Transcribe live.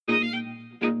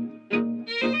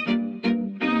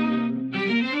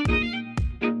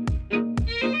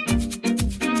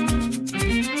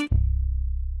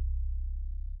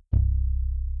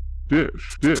The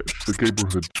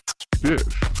Gayborhood Dish.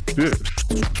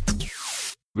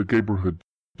 The Gayborhood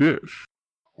Dish.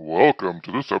 Welcome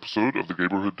to this episode of the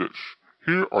Gayborhood Dish.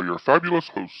 Here are your fabulous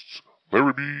hosts,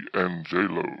 Larry B and J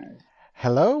Lo.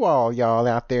 Hello, all y'all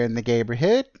out there in the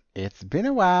Gayborhood. It's been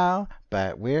a while,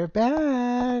 but we're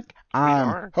back.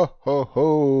 I'm ho ho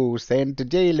ho Santa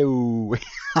J Lo.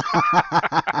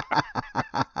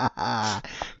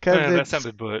 That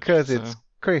sounded butch. Because it's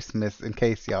Christmas, in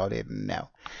case y'all didn't know.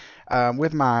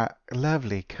 With my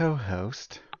lovely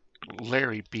co-host,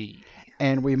 Larry B.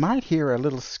 And we might hear a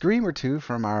little scream or two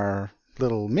from our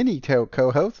little mini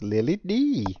co-host, Lily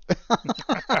D.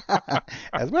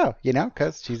 As well, you know,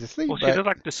 because she's asleep. Well, she does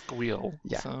like to squeal.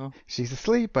 Yeah, so. She's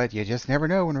asleep, but you just never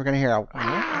know when we're going to hear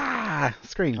a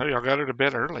scream. Oh, y'all got her to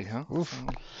bed early, huh? Oof. So.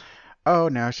 Oh,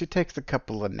 no, she takes a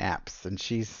couple of naps, and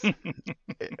she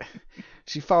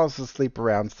falls asleep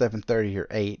around 7:30 or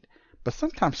 8, but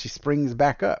sometimes she springs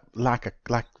back up like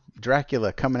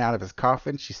Dracula coming out of his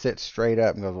coffin. She sits straight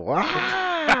up and goes,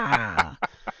 "Wah!"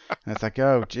 And it's like,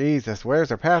 oh, Jesus, where's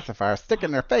her pacifier? Stick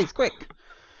in her face, quick.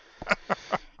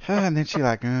 And then she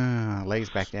lays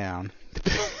back down.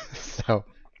 So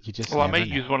you just I may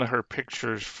use one of her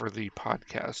pictures for the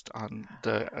podcast on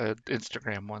the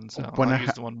Instagram one. So I'll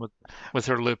use the one with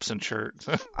her lips and shirt.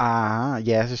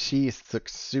 Yes, she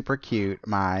looks super cute.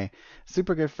 My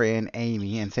super good friend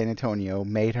Amy in San Antonio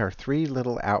made her 3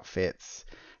 little outfits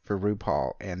for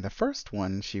RuPaul, and the first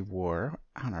one she wore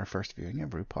on our first viewing of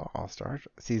RuPaul All-Stars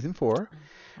Season 4,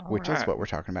 which is what we're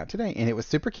talking about today. And it was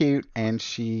super cute, and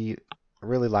she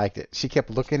really liked it. She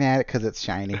kept looking at it because it's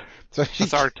shiny. So she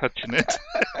started touching it.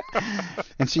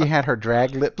 And she had her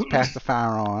drag lips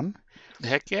pacifier on.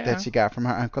 Heck yeah. That she got from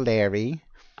her Uncle Larry,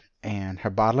 and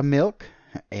her bottle of milk,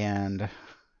 and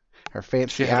her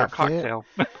fancy outfit. Her cocktail.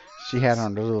 She had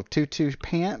on her little tutu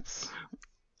pants.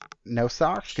 No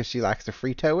socks because she likes to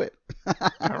free toe it.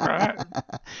 All right.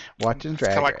 Watching Drag Race. It's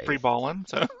kind of like free balling.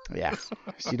 So. Yeah.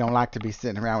 She don't like to be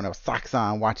sitting around with no socks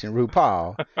on watching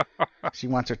RuPaul. She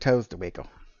wants her toes to wiggle.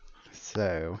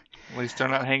 So. At least they're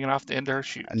not hanging off the end of her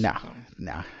shoes. No.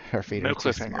 Her feet are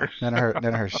too small. None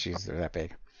of her shoes are that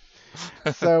big.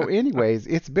 So, anyways,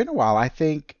 it's been a while. I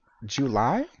think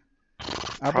July.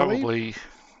 Probably.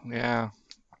 Yeah.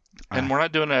 And we're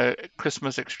not doing a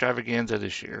Christmas extravaganza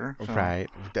this year. So. Right.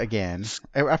 Again.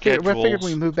 I figured when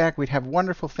we moved back, we'd have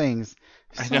wonderful things.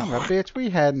 Son of a bitch, we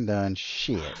hadn't done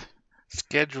shit.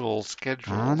 Schedules.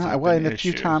 I know. Well, and the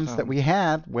few times that we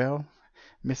had,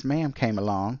 Miss Ma'am came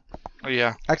along. Oh,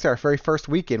 yeah. Actually, our very first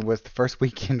weekend was the first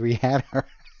weekend we had her.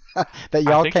 That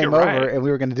y'all came over and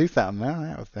we were going to do something. Well,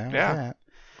 that was that.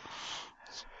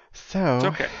 So, it's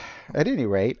okay. At any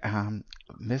rate,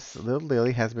 Miss Little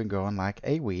Lily has been going like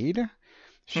a weed.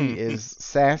 She is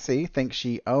sassy, thinks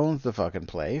she owns the fucking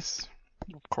place.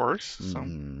 Of course. So.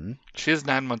 She is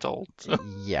 9 months old. So.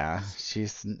 Yeah,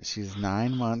 she's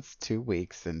 9 months, 2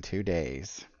 weeks, and 2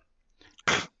 days.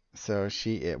 So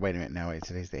wait a minute, no,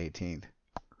 today's the 18th.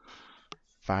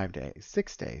 5 days,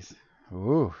 6 days.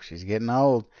 Ooh, she's getting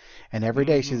old. And every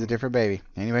day she's a different baby.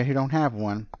 Anybody who don't have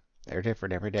one, they're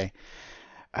different every day.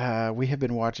 We have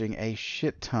been watching a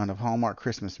shit ton of Hallmark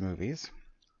Christmas movies.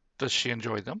 Does she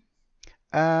enjoy them?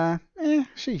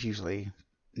 She's usually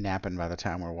napping by the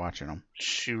time we're watching them.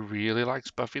 She really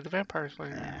likes Buffy the Vampire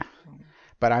Slayer. Yeah.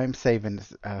 But I'm saving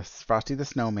Frosty the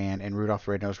Snowman and Rudolph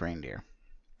the Red-Nosed Reindeer.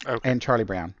 Okay. And Charlie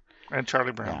Brown.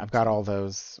 Yeah, I've got all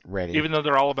those ready. Even though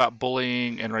they're all about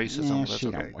bullying and racism,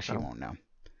 she won't know.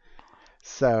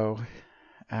 So,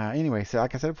 anyway,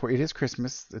 like I said before, it is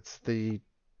Christmas. It's the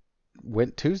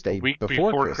Tuesday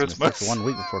before Christmas. It's 1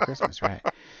 week before Christmas, right?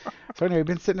 So anyway, we've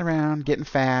been sitting around getting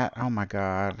fat. Oh my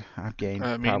God, I've gained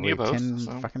probably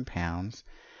 10 fucking pounds.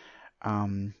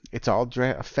 It's all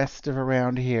festive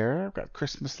around here. I've got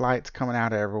Christmas lights coming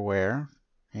out everywhere.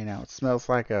 You know, it smells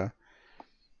like a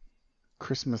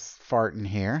Christmas fart in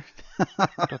here.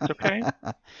 That's okay.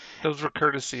 Those were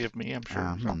courtesy of me, I'm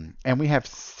sure. And we have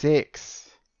 6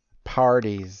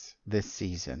 parties this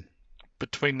season.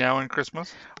 Between now and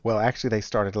Christmas? Well, actually, they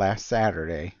started last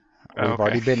Saturday. We've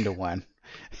already been to one.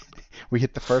 We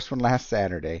hit the first one last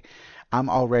Saturday. I'm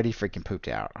already freaking pooped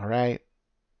out, all right?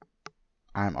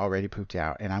 I'm already pooped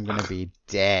out, and I'm going to be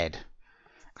dead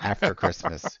after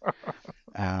Christmas.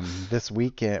 This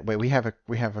weekend, we have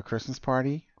a Christmas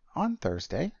party on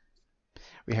Thursday.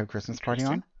 We have a Christmas party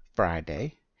on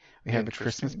Friday. We have a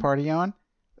Christmas party on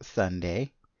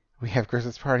Sunday. We have a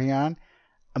Christmas party on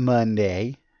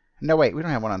Monday. No, wait, we don't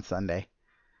have one on Sunday.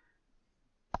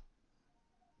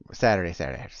 Saturday.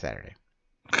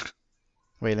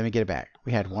 Wait, let me get it back.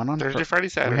 We had one on Thursday, Friday,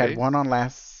 Saturday. We had one on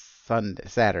last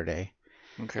Saturday.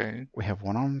 Okay. We have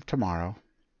one on tomorrow,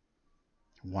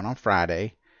 one on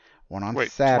Friday, one on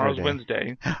Wait, Saturday. tomorrow's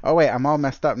Wednesday. Oh, wait, I'm all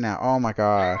messed up now. Oh, my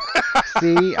God.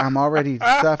 See, I'm already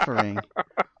suffering.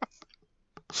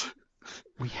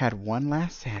 We had one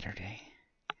last Saturday.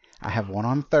 I have one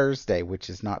on Thursday, which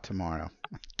is not tomorrow.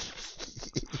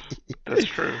 That's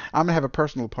true. I'm going to have a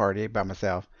personal party by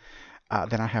myself.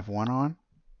 Then I have one on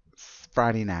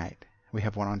Friday night. We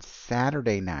have one on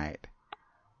Saturday night.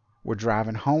 We're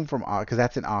driving home from, because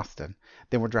that's in Austin.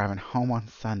 Then we're driving home on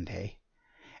Sunday.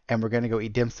 And we're going to go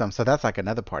eat dim sum. So that's like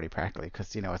another party practically,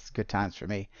 because, it's good times for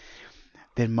me.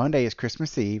 Then Monday is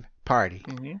Christmas Eve, party.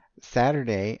 Mm-hmm.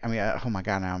 Saturday, oh my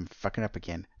God, now I'm fucking up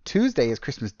again. Tuesday is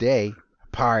Christmas Day,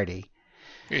 party.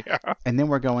 Yeah. And then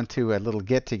we're going to a little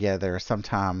get-together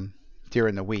sometime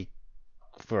during the week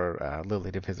for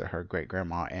Lily to visit her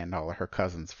great-grandma and all of her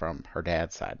cousins from her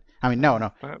dad's side. I mean,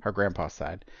 no, her grandpa's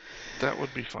side. That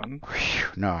would be fun.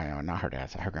 No, not her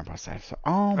dad's side, her grandpa's side. So,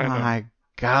 oh my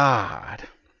God.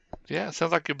 Yeah, it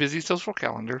sounds like a busy social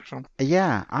calendar. So.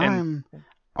 Yeah, I'm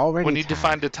already we need tired. to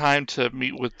find a time to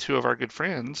meet with two of our good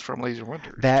friends from Laser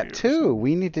Wonders. That too. So.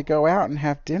 We need to go out and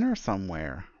have dinner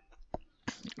somewhere.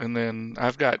 And then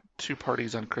I've got 2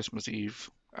 parties on Christmas Eve.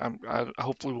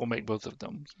 Hopefully we'll make both of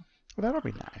them. Well, that'll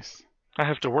be nice. I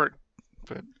have to work,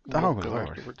 but we'll go Lord.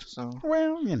 afterwards. So.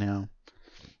 Well,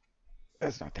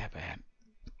 that's not that bad.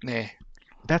 Nah.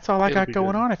 That's all I got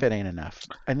going on if it ain't enough.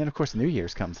 And then, of course, New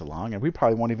Year's comes along, and we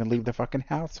probably won't even leave the fucking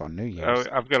house on New Year's.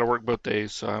 I've got to work both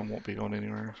days, so I won't be going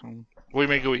anywhere. So. We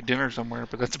may go eat dinner somewhere,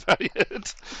 but that's about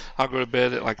it. I'll go to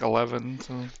bed at like 11.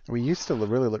 So. We used to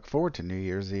really look forward to New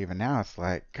Year's Eve, and now it's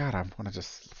like, God, I want to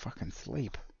just fucking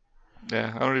sleep.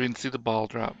 Yeah, I don't even see the ball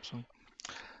drop.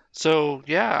 So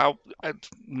yeah,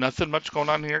 nothing much going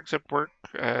on here except work.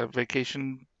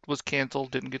 Vacation was canceled.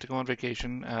 Didn't get to go on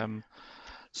vacation.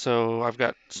 So I've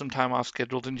got some time off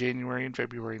scheduled in January and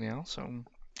February now. So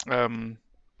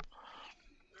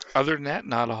other than that,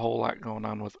 not a whole lot going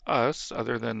on with us,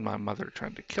 other than my mother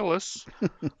trying to kill us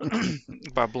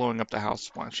by blowing up the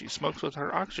house while she smokes with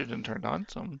her oxygen turned on.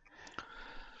 So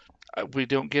we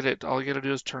don't get it. All you got to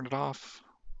do is turn it off.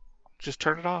 Just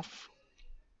turn it off.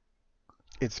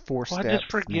 It's 4 steps. I just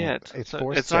forget. It's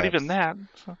 4 steps. It's not even that.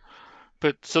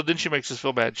 So then she makes us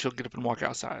feel bad. She'll get up and walk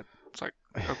outside. It's like,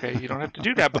 okay, you don't have to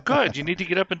do that, but good. You need to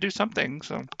get up and do something.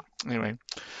 So anyway,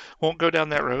 won't go down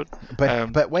that road.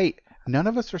 But wait, none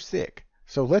of us are sick.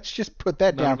 So let's just put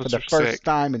that down for the first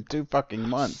time in 2 fucking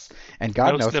months. And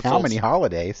God knows how many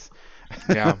holidays.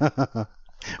 Yeah.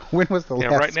 When was the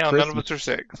last right now, Christmas? none of us are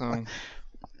sick. So.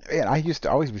 Man, I used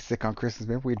to always be sick on Christmas.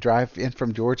 Remember, we'd drive in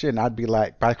from Georgia, and I'd be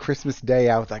like, by Christmas Day,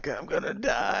 I was like, I'm going to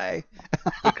die.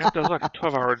 That was like a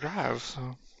 12-hour drive.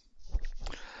 So.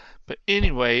 But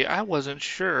anyway, I wasn't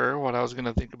sure what I was going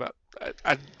to think about.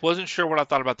 I wasn't sure what I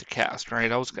thought about the cast,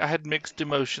 right? I had mixed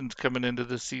emotions coming into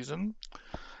this season.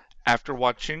 After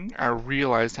watching, I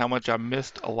realized how much I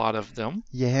missed a lot of them.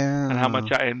 Yeah. And how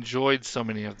much I enjoyed so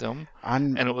many of them.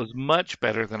 And it was much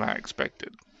better than I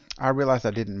expected. I realized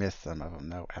I didn't miss some of them,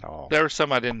 though, at all. There were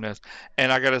some I didn't miss.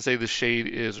 And I got to say, the shade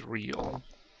is real.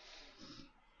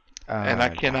 And I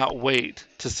cannot wait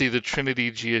to see the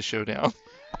Trinity Gia showdown.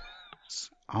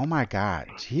 Oh, my God.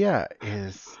 Gia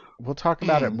is... We'll talk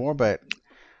about it more, but...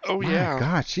 Oh, yeah. My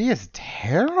God, she is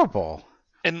terrible.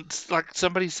 And like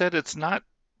somebody said, it's not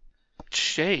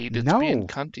shade. It's being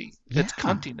cunty. Yeah. It's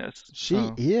cuntiness.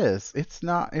 She is. It's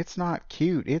not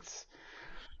cute.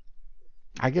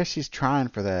 I guess she's trying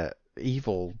for the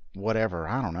evil whatever.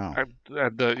 I don't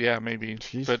know. Yeah, maybe.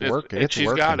 She's but working. She's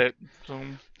working. Got it. So.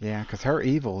 Yeah, because her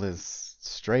evil is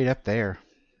straight up there.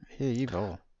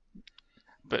 Evil.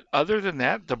 But other than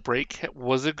that, the break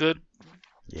was a good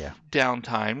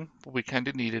downtime. We kind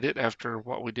of needed it after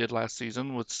what we did last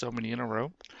season with so many in a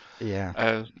row.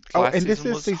 Yeah. And this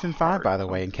is season 5, by the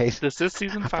way, in case. This is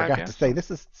season 5. I forgot to say, this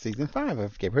is season 5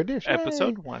 of Gayborhood Dish.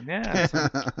 Episode 1, yeah.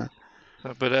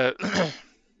 But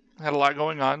had a lot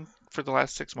going on for the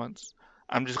last 6 months.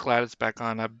 I'm just glad it's back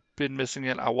on. I've been missing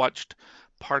it. I watched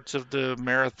parts of the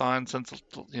marathon since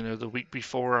the week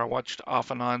before. I watched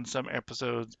off and on some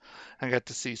episodes. I got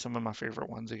to see some of my favorite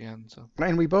ones again. So.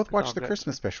 And we both watched the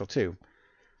Christmas special too.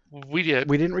 We did.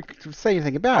 We didn't say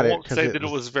anything about it. I won't say that it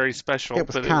was very special. It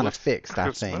was kind of fixed,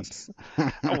 Christmas. I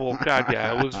think. Oh, well, God,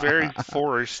 yeah. It was very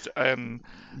forced. And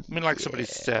I mean, like somebody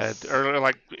said, or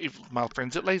like my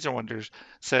friends at Laser Wonders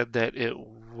said that it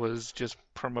was just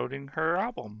promoting her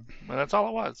album. And that's all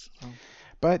it was. So.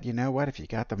 But you know what? If you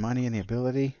got the money and the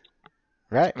ability,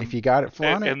 right? If you got it for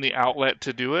it. And the outlet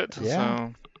to do it.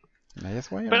 Yeah. So.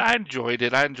 But I enjoyed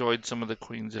it. I enjoyed some of the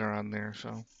queens that are on there.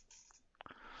 So.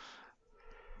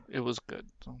 It was good.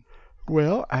 So.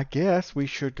 Well, I guess we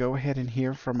should go ahead and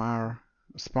hear from our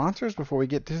sponsors before we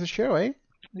get to the show, eh?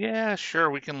 Yeah, sure.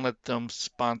 We can let them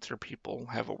sponsor people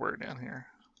have a word down here.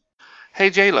 Hey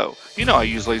JLo, you know I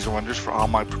use Laser Wonders for all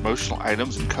my promotional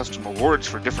items and custom awards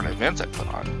for different events I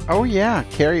put on. Oh yeah,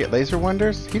 Carrie at Laser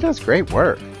Wonders. He does great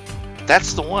work.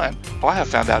 That's the one. Well, I have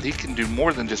found out he can do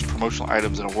more than just promotional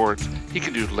items and awards. He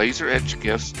can do laser etched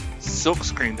gifts, silk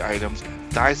screened items,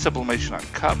 dye sublimation on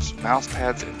cups, mouse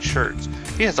pads, and shirts.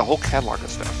 He has a whole catalog of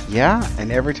stuff. Yeah,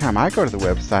 and every time I go to the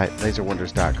website,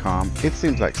 laserwonders.com, it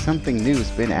seems like something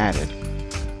new's been added.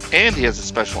 And he has a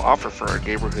special offer for our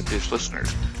Gayborhood Dish listeners.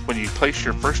 When you place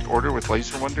your first order with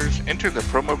Laser Wonders, enter the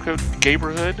promo code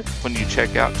Gayborhood when you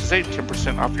check out to save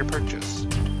 10% off your purchase.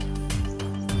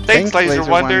 Thanks, Laser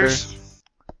Wonders.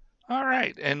 All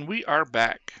right, and we are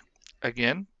back.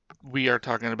 Again, we are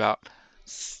talking about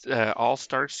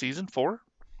All-Stars Season 4,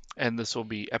 and this will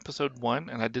be Episode 1,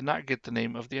 and I did not get the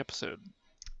name of the episode.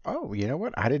 Oh, you know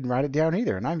what? I didn't write it down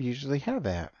either, and I usually have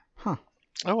that. Huh.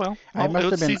 Oh, well. It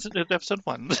must have been Episode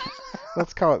 1.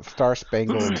 Let's call it Star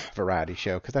Spangled Variety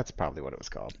Show, because that's probably what it was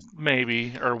called.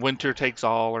 Maybe, or Winter Takes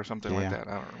All, or something like that.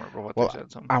 I don't remember what they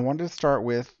said. I wanted to start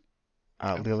with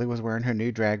Lily was wearing her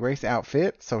new Drag Race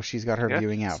outfit, so she's got her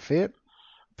viewing outfit.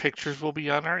 Pictures will be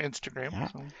on our Instagram. Yeah.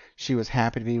 So. She was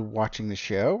happy to be watching the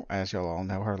show. As you'll all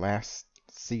know, her last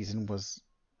season was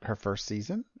her first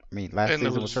season. I mean, last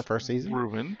season was her first season.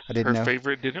 Ruined. Her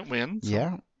favorite didn't win. So.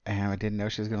 Yeah. And I didn't know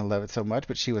she was going to love it so much,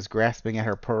 but she was grasping at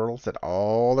her pearls at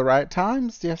all the right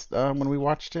times. Yes, when we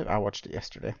watched it, I watched it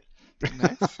yesterday.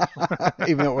 Nice.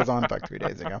 Even though it was on like 3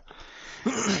 days ago.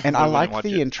 And I liked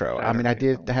the intro. Saturday. I mean,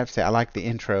 I have to say, I liked the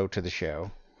intro to the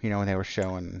show. You know, when they were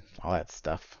showing all that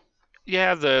stuff.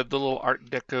 Yeah, the little Art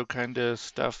Deco kind of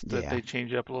stuff that they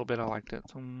changed up a little bit. I liked it.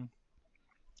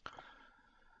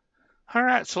 All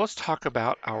right, so let's talk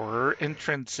about our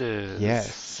entrances.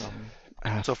 Yes.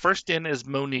 So first in is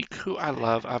Monique, who I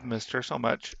love. I've missed her so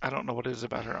much. I don't know what it is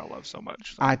about her I love so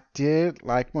much. So. I did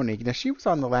like Monique. Now, she was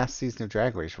on the last season of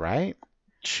Drag Race, right?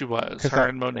 She was. Her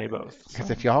and Monet both.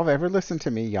 Because if y'all have ever listened to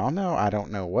me, y'all know I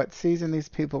don't know what season these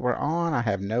people were on. I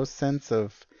have no sense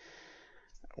of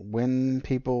when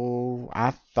people...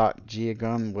 I thought Gia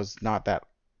Gunn was not that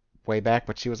way back,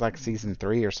 but she was like season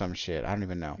 3 or some shit. I don't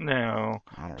even know. No.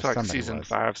 I don't know. It's like season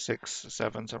 5, 6,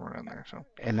 7, somewhere around there. So.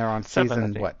 And they're on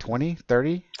season, what, 20,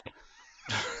 30?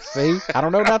 See? I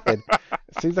don't know nothing.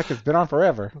 It seems like it's been on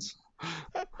forever.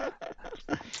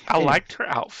 I liked her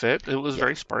outfit. It was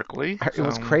very sparkly. It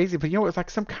was crazy, but you know, it was like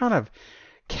some kind of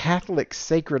Catholic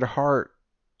Sacred Heart.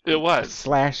 It was.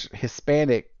 /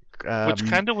 Hispanic. Which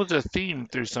kind of was a theme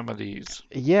through some of these.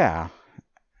 Yeah.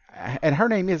 And her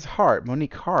name is Hart,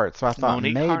 Monique Hart, so I thought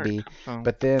Monique maybe, Hart.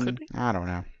 but then, I don't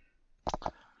know.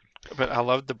 But I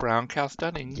loved the brown cow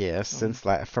stunning. Yes, since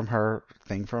from her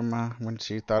thing from when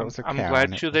she thought it was a cow. I'm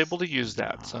glad she was able to use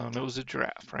that. So it was a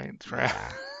giraffe, right?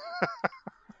 Giraffe.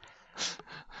 Yeah.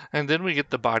 And then we get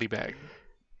the body bag,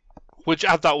 which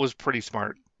I thought was pretty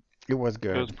smart. It was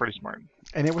good. It was pretty smart.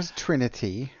 And it was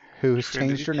Trinity, who's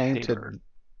changed her name to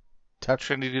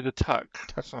Trinity the Tuck.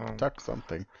 Tuck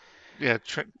something. Yeah,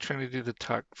 Trinity the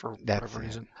Tuck for whatever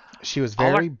reason. She was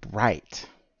very bright.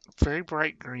 Very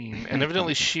bright green. And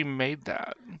evidently she made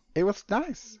that. It was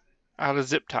nice. Out of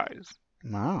zip ties.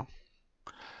 Wow.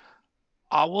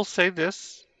 I will say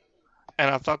this, and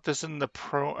I thought this in the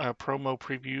promo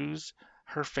previews,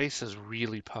 her face is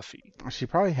really puffy. She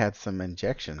probably had some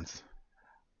injections.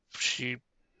 She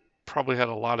probably had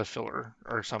a lot of filler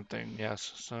or something,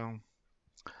 yes. So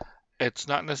it's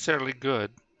not necessarily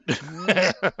good.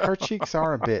 Her cheeks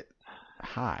are a bit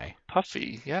high.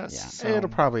 Puffy, yes. Yeah. So. It'll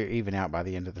probably even out by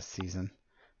the end of the season.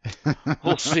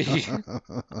 We'll see.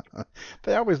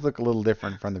 They always look a little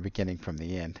different from the beginning from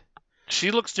the end.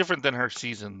 She looks different than her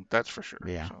season, that's for sure.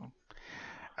 Yeah. So.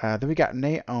 Then we got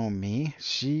Naomi.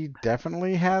 She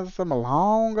definitely has some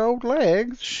long old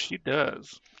legs. She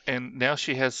does. And now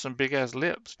she has some big ass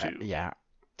lips too. Yeah.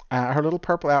 Her little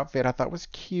purple outfit I thought was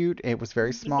cute. It was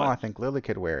very small. I think Lily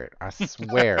could wear it. I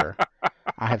swear.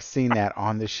 I have seen that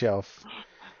on the shelf,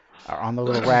 on the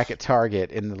little rack at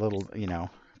Target in the little,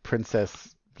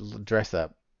 princess dress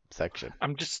up section.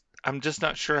 I'm just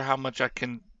not sure how much I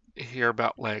can hear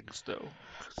about legs though.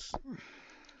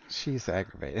 She's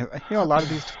aggravating. A lot of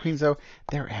these queens though,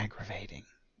 they're aggravating.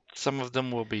 Some of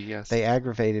them will be, yes. They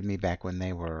aggravated me back when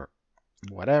they were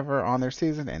whatever on their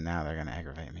season, and now they're going to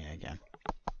aggravate me again.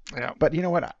 Yeah. But you know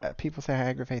what? People say I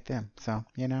aggravate them. So,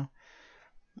 I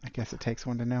guess it takes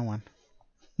one to know one.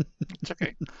 It's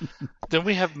okay. Then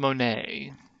we have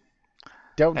Monet.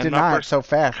 Don't deny it so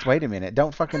fast. Wait a minute.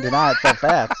 Don't fucking deny it so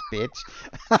fast, bitch.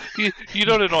 You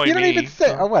don't annoy me. You don't even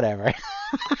say... Oh, whatever.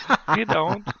 You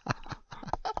don't.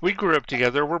 We grew up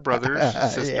together. We're brothers,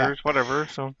 sisters, whatever.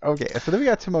 So okay, so then we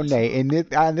got to Monet, and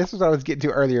this was what I was getting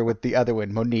to earlier with the other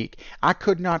one, Monique. I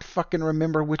could not fucking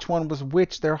remember which one was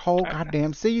which their whole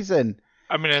goddamn season.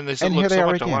 I mean, and they look so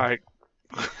much alike.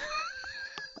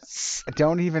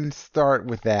 Don't even start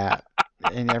with that.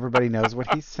 And everybody knows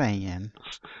what he's saying.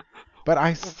 But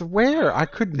I swear I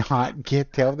could not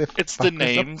tell the It's the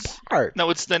names. Apart.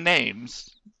 No, it's the names.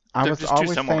 I was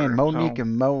always saying Monique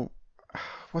and Mo.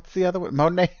 What's the other one?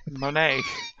 Monet.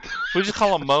 We just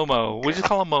call him Momo.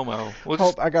 We'll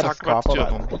Hold, I got to stop. Hold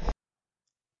on.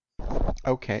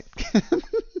 Okay.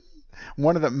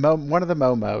 One of the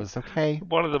Momos. Okay.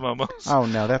 One of the Momos. Oh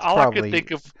no, that's all probably I can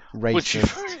think of,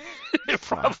 racist. It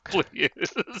probably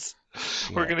is.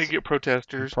 Shit. We're gonna get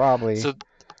protesters. Probably. So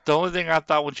the only thing I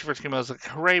thought when she first came out was like,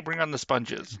 "Hooray, bring on the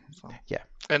sponges!" So, yeah.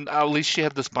 And at least she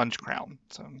had the sponge crown.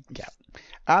 So yeah.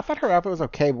 I thought her outfit was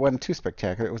okay, but wasn't too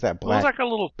spectacular. It was that black. It was like a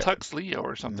little Tux Leo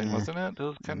or something, wasn't it? It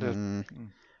was kind of.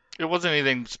 It wasn't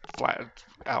anything flat,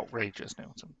 outrageous. No.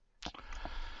 So.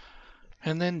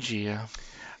 And then Gia.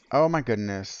 Oh my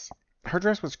goodness, her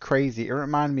dress was crazy. It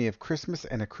reminded me of Christmas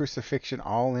and a crucifixion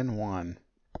all in one.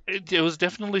 It was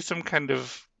definitely some kind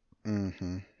of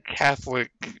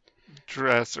Catholic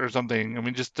dress or something. I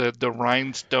mean, just the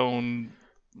rhinestone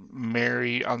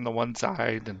Mary on the one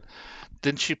side, and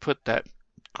then she put that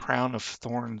crown of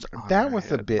thorns on that was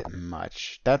head. A bit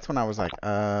much. That's when I was like,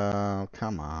 oh,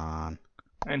 come on.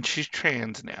 And she's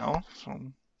trans now, so,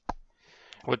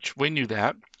 which we knew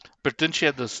that. But then she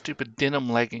had those stupid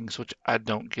denim leggings, which I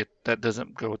don't get. That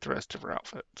doesn't go with the rest of her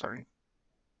outfit. Sorry.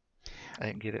 I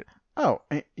didn't get it. Oh,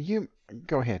 you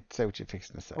go ahead. Say what you're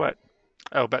fixing to say. What?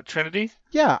 Oh, about Trinity?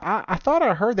 Yeah, I thought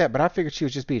I heard that, but I figured she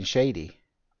was just being shady.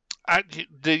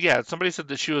 Yeah, somebody said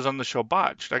that she was on the show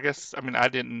Botched. I guess, I mean,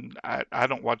 I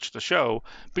don't watch the show,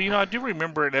 but I do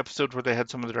remember an episode where they had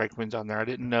some of the drag queens on there. I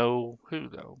didn't know who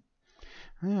though.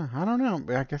 Yeah, I don't know.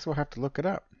 I guess we'll have to look it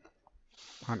up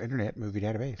on Internet Movie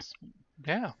Database.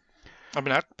 Yeah, I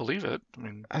mean, I believe it. I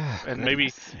mean, and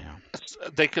maybe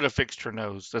they could have fixed her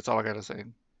nose. That's all I gotta say.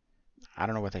 I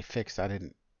don't know what they fixed. I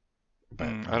didn't. But,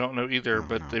 I don't know either.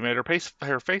 But they made her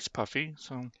face puffy.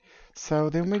 So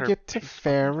then we get to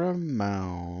Pheromone,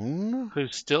 who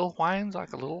still whines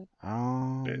like a little.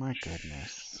 Oh bitch. My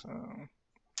goodness! So,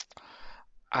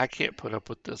 I can't put up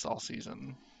with this all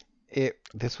season.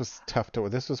 This was tough to.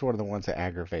 This was one of the ones that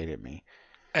aggravated me.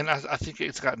 And I think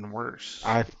it's gotten worse.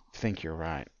 I think you're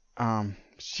right.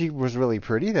 She was really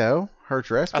pretty though. Her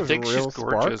dress was real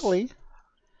sparkly.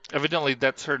 Evidently,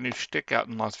 that's her new shtick out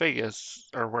in Las Vegas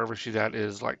or wherever she's at.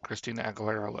 Is like Christina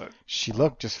Aguilera look. She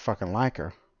looked just fucking like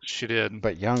her. She did,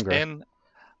 but younger. And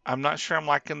I'm not sure I'm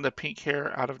liking the pink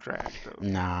hair out of drag though.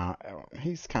 Nah,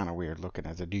 he's kind of weird looking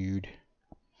as a dude.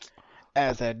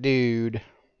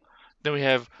 Then we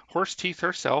have Horse Teeth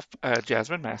herself,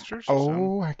 Jasmine Masters.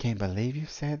 Oh, I can't believe you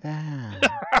said that.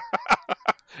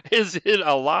 Is it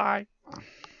a lie?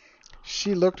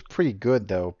 She looked pretty good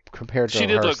though compared to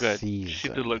her season. She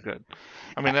did look good.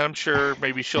 I mean, I'm sure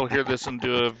maybe she'll hear this and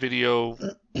do a video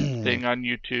thing on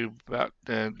YouTube about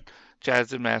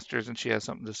Jasmine Masters, and she has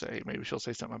something to say. Maybe she'll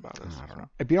say something about this. I don't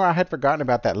know. I had forgotten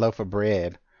about that loaf of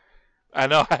bread. I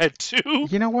know, I had too.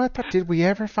 You know what? But did we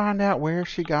ever find out where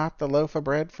she got the loaf of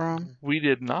bread from? We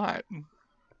did not.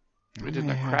 We did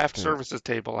a craft services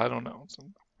table. I don't know. So.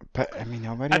 But I mean,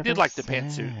 nobody. I did like the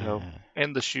pantsuit though,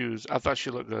 and the shoes. I thought she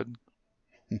looked good.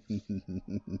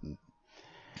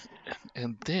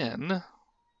 And then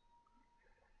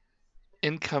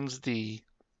in comes the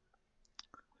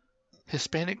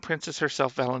Hispanic princess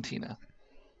herself, Valentina.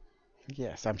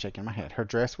 Yes, I'm shaking my head. Her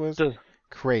dress was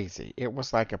crazy. It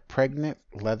was like a pregnant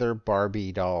leather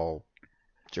Barbie doll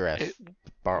dress. It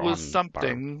was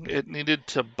something. It needed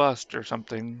to bust or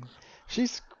something.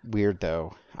 She's weird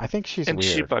though. I think she's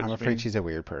weird. I'm afraid she's a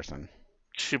weird person.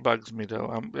 She bugs me though.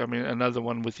 I mean, another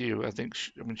one with you. I think.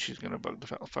 She's gonna bug the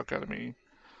fuck out of me.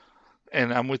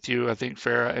 And I'm with you. I think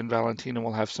Farrah and Valentina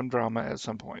will have some drama at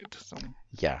some point. So.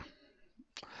 Yeah.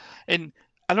 And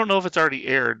I don't know if it's already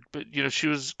aired, but she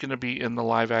was gonna be in the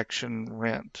live action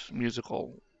Rent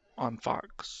musical on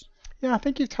Fox. Yeah, I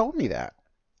think you told me that.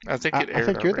 I think it aired. I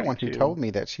think you're the one who told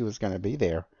me that she was gonna be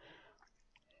there.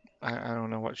 I don't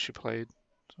know what she played.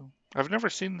 So I've never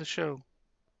seen the show.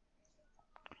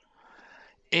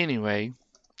 Anyway,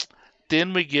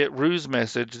 then we get Rue's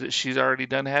message that she's already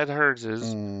done had hers.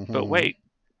 But wait,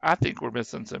 I think we're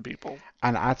missing some people.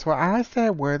 And that's why I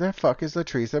said, where the fuck is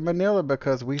Latrice and Manila?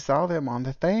 Because we saw them on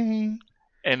the thing.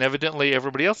 And evidently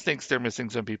everybody else thinks they're missing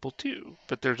some people too,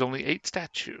 but there's only 8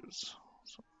 statues.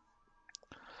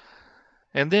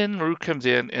 And then Ru comes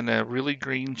in a really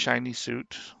green shiny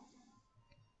suit.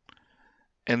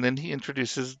 And then he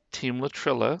introduces Team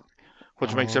Latrilla,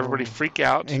 which makes everybody freak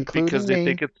out because they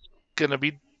think it's going to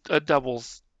be a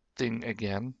doubles thing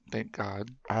again. Thank God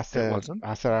it wasn't.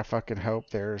 I said I fucking hope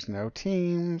there's no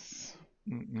teams.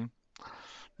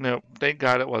 No, thank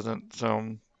God it wasn't.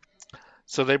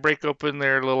 So they break open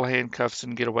their little handcuffs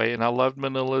and get away. And I loved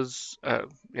Manila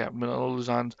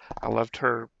Luzon's. I loved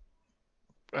her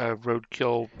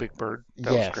roadkill Big Bird.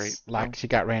 That was great. Like she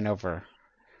got ran over.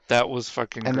 That was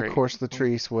fucking great. And of course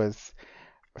Latrice was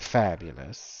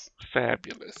fabulous.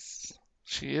 Fabulous.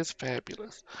 She is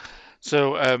fabulous.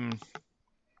 So, and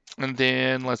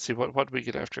then let's see, what do we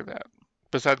get after that?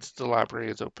 Besides the library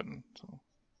is open. So,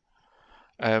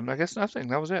 I guess nothing.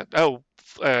 That was it. Oh,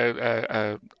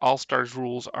 All-Stars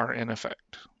rules are in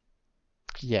effect.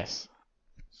 Yes.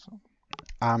 So,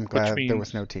 I'm glad there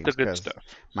was no teams. The good stuff.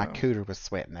 My cooter was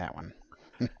sweating that one.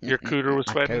 Your cooter was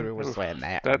sweating? My cooter was sweating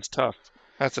that one. That's tough.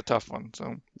 That's a tough one.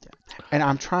 So. Yeah. And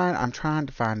I'm trying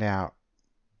to find out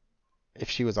if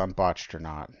she was on botched or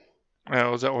not.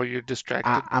 Oh, is that why you're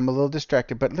distracted? I'm a little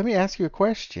distracted, but let me ask you a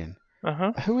question.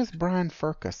 Uh-huh. Who is Brian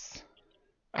Furcus?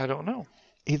 I don't know.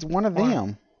 He's one of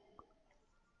them.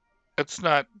 It's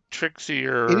not Trixie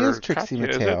or It is Trixie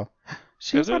Katya, Mattel.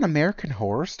 She was on American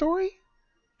Horror Story?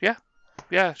 Yeah.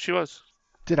 Yeah, she was.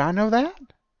 Did I know that?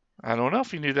 I don't know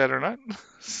if you knew that or not.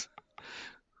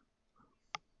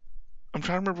 I'm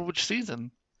trying to remember which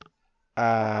season.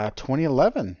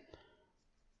 2011.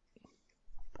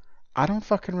 I don't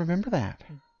fucking remember that.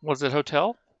 Was it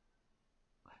Hotel?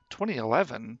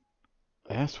 2011.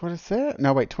 That's what it said.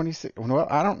 No, wait, 26. Well,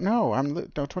 I don't know.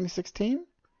 2016?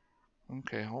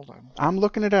 Okay, hold on. I'm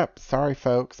looking it up. Sorry,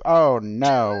 folks. Oh,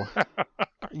 no.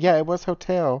 Yeah, it was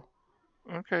Hotel.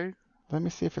 Okay. Let me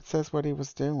see if it says what he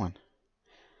was doing.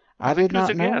 I did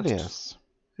not know this.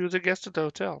 He was a guest at the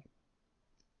hotel.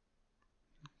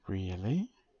 Really?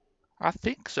 I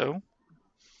think so.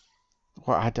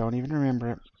 Well, I don't even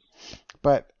remember it.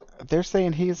 But they're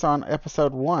saying he's on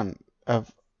episode 1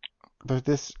 of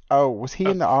this. Oh, was he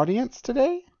in the audience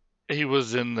today? He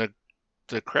was in the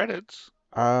credits.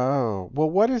 Oh, well,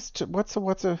 what's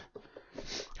a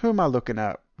who am I looking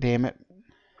up? Damn it.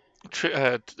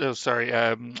 A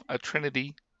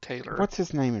Trinity Taylor. What's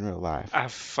his name in real life? I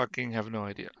fucking have no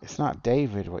idea. It's not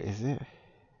David. What is it?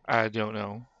 I don't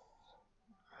know.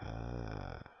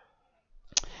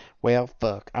 Well,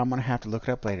 fuck. I'm going to have to look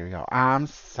it up later, y'all. I'm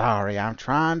sorry. I'm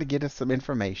trying to get us some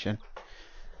information.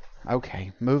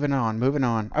 Okay, moving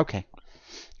on. Okay.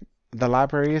 The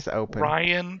library is open.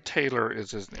 Ryan Taylor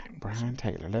is his name. Brian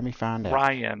Taylor. Let me find out.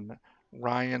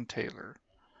 Ryan Taylor.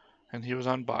 And he was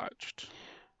on Botched.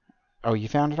 Oh, you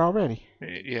found it already?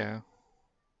 Yeah.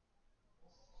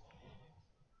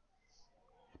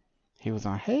 He was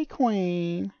on Hey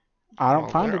Queen. I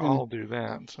don't find it. I'll do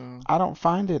that. So. I don't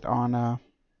find it on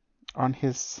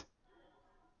his.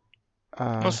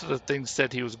 Most of the things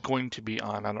said he was going to be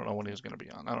on. I don't know when he was going to be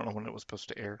on. I don't know when it was supposed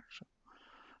to air. So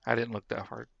I didn't look that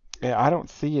hard. Yeah, I don't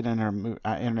see it in our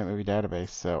Internet Movie Database,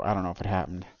 so I don't know if it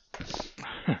happened.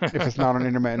 If it's not on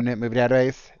Internet Movie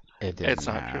Database, it didn't It's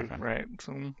not happen. true, right?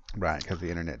 So, right, because the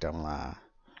internet don't lie.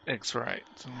 That's right.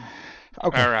 So,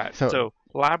 okay. All right. So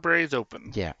library's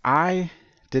open. Yeah, I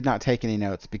did not take any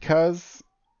notes because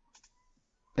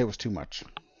it was too much.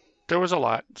 There was a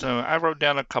lot. So I wrote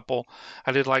down a couple.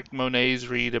 I did like Monet's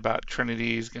read about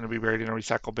Trinity's going to be buried in a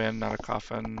recycle bin, not a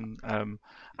coffin.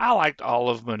 I liked all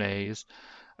of Monet's.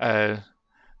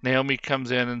 Naomi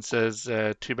comes in and says,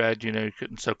 too bad, you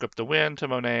couldn't soak up the wind to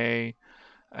Monet.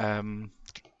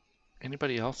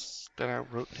 Anybody else that I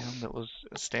wrote down that was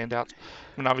standouts?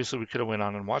 I mean, obviously we could have went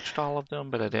on and watched all of them,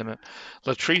 but I didn't.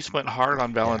 Latrice went hard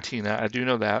on Valentina. Yeah. I do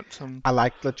know that. I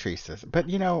like Latrice's. But,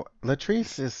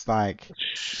 Latrice is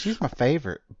she's my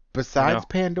favorite. Besides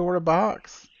Pandora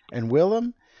Box and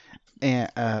Willem,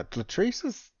 and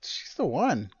Latrice she's the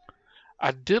one.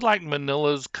 I did like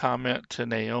Manila's comment to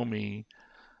Naomi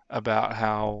about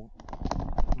how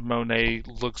Monet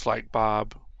looks like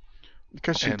Bob.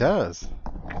 Because she does.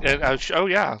 And,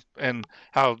 and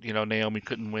how Naomi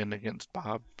couldn't win against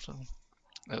Bob, so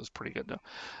that was pretty good though.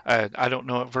 I don't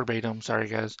know it verbatim, sorry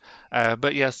guys.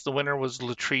 But yes, the winner was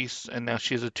Latrice, and now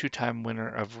she's a 2-time winner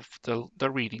of the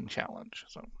reading challenge.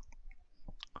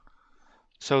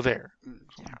 So there.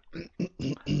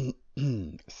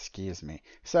 Excuse me.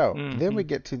 So then we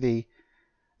get to the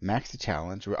Maxi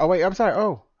challenge. Oh wait, I'm sorry.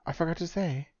 Oh, I forgot to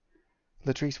say,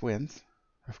 Latrice wins.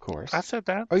 Of course. I said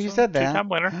that. Oh, you said that. 2-time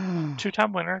winner.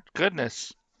 2-time winner.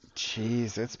 Goodness.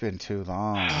 Jeez, it's been too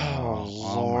long Oh, now. Oh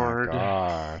my Lord.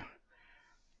 God.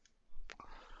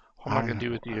 What am I going to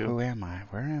do with you? Who am I?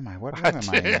 Where am I? What room am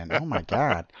I in? Oh my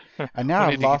God. And now We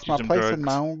I've need to get lost you my some place drugs. in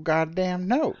my own goddamn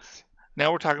notes.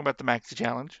 Now we're talking about the Maxi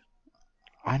Challenge.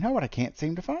 I know it. I can't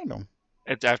seem to find them.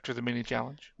 It's after the mini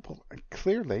challenge. Well,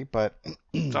 clearly, but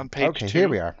It's on page okay, 2. here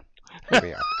we are. Here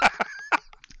we are.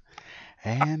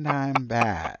 And I'm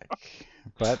back.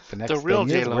 But the next real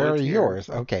thing is, J-Lo where are is here. yours?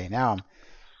 Okay, now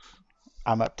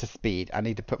I'm up to speed. I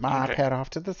need to put my iPad off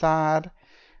to the side,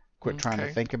 quit trying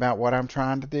to think about what I'm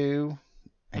trying to do,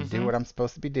 and do what I'm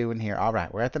supposed to be doing here. All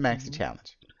right, we're at the Maxi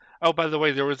Challenge. Oh, by the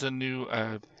way, there was a new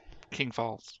King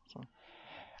Falls. So.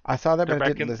 I saw that, but I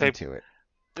didn't listen to it.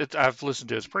 I've listened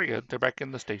to it. It's pretty good. They're back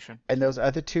in the station. And those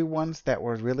other two ones that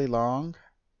were really long?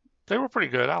 They were pretty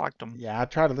good. I liked them. Yeah, I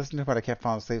tried to listen to it, but I kept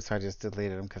falling asleep, so I just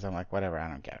deleted them because I'm like, whatever, I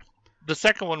don't care. The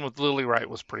second one with Lily Wright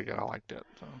was pretty good. I liked it.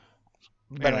 So.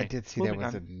 But anyway, I did see there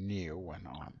was a new one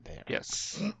on there.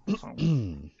 Yes. So,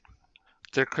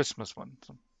 their Christmas one.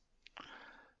 So.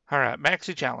 All right,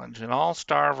 Maxi Challenge, an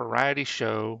all-star variety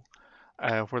show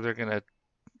where they're going to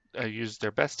use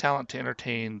their best talent to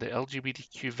entertain the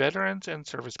LGBTQ veterans and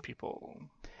service people.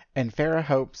 And Farrah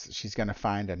hopes she's going to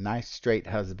find a nice straight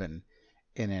husband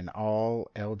in an all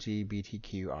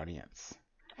LGBTQ audience.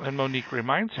 And Monique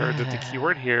reminds her that the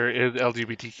keyword here is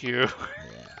LGBTQ.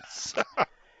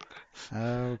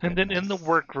 Yeah. And then in the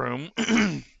workroom,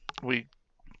 we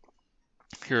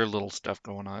hear a little stuff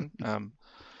going on.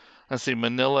 Let's see,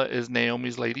 Manila is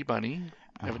Naomi's Lady Bunny,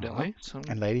 evidently. So.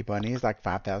 And Lady Bunny is like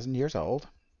 5,000 years old.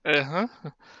 Gia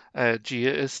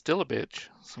is still a bitch.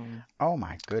 So. Oh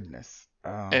my goodness.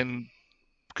 And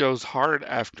goes hard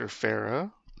after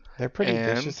Farrah. They're pretty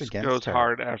vicious against her. Goes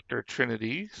hard after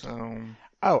Trinity. So.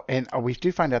 Oh, and we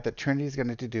do find out that Trinity is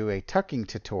going to do a tucking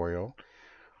tutorial,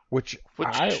 which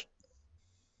I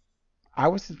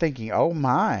was thinking, oh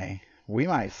my, we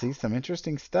might see some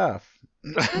interesting stuff.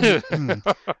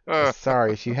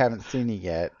 Sorry, if you haven't seen it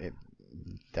yet, it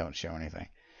don't show anything.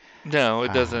 No,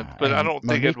 it doesn't. But I don't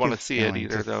think I'd want to see it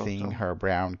either, though. Sing her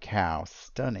Brown Cow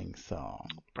Stunning song.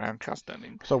 Brown Cow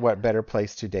Stunning. So what better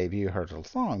place to debut her little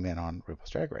song than on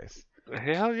RuPaul's Drag Race?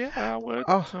 Hell yeah, I would.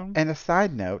 Oh, and a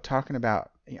side note, talking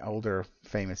about older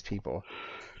famous people.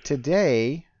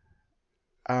 Today,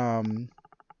 the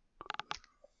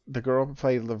girl who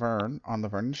played Laverne on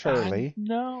Laverne and Shirley,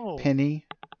 Penny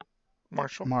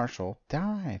Marshall,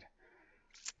 died.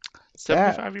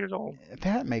 75 years old.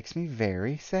 That makes me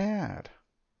very sad.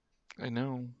 I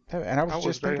know. And I was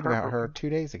just thinking about her 2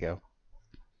 days ago.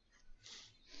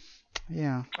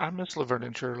 Yeah. I miss Laverne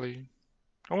and Shirley.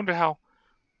 I wonder how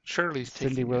Shirley's taking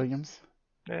Cindy Williams?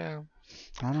 Yeah.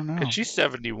 I don't know. Because she's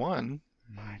 71.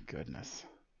 My goodness.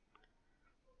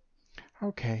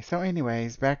 Okay, so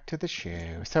anyways, back to the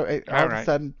show. So all of a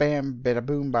sudden, bam, bada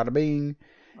boom, bada bing.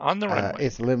 On the runway.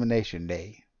 It's Elimination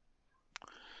Day.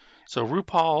 So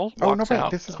RuPaul walks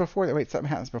out. This is before that. Wait, something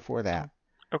happens before that.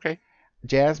 Okay.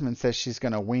 Jasmine says she's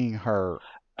going to wing her.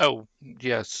 Oh,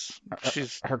 yes.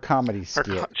 Her comedy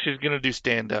skit. She's going to do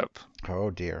stand-up. Oh,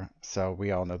 dear. So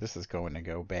we all know this is going to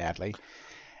go badly.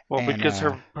 Well, because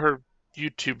her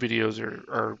YouTube videos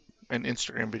are and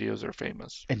Instagram videos are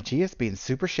famous. And Gia's being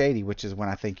super shady, which is when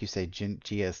I think you say Gia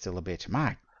is still a bitch.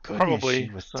 My goodness, probably,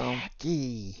 she was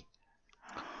tacky.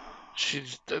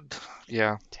 She's,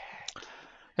 yeah.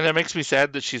 And that makes me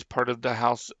sad that she's part of the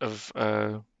house of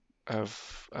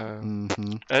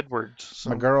Edwards. So.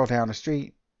 My girl down the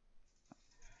street.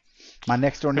 My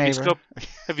next door neighbor.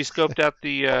 Have you scoped out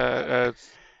the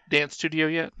dance studio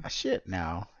yet? Shit,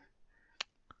 no.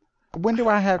 When do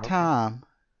I have time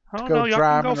to go no,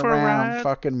 driving go around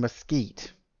fucking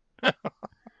Mesquite?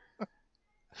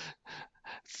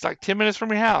 It's like 10 minutes from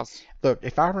your house. Look,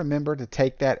 if I remember to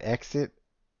take that exit,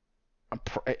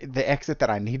 the exit that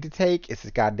I need to take, it's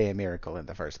a goddamn miracle in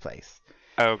the first place.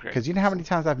 Okay. Because you know how many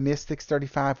times I've missed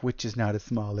 635, which is not a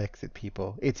small exit,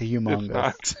 people. It's a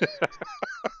humongous. It's not.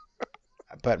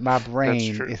 But my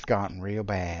brain is gotten real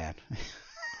bad.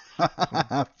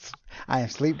 I am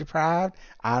sleep deprived.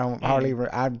 I don't hardly.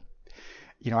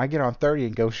 I get on 30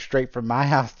 and go straight from my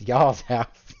house to y'all's house.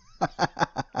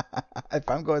 If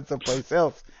I'm going someplace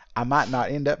else, I might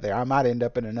not end up there. I might end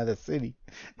up in another city.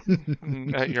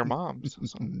 At your mom's.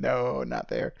 No, not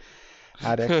there.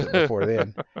 I'd exit before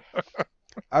then.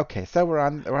 Okay, so we're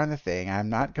on the thing. I'm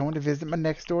not going to visit my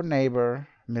next door neighbor,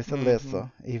 Miss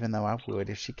Alyssa, even though I would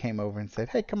if she came over and said,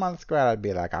 "Hey, come on, let's go out." I'd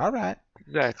be like, "All right."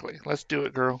 Exactly. Let's do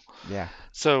it, girl. Yeah.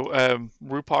 So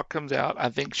RuPaul comes out. I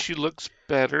think she looks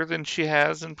better than she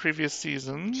has in previous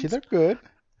seasons. She looked good.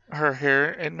 Her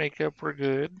hair and makeup were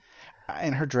good.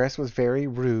 And her dress was very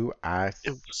Ru.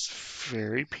 It was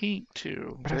very pink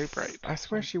too, But very bright. I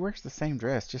swear she wears the same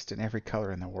dress, just in every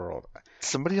color in the world.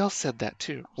 Somebody else said that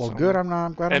too. Well, good. I'm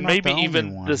glad I'm and not maybe the only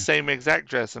even one. the same exact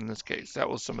dress in this case. That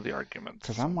was some of the arguments.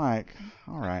 Because I'm like,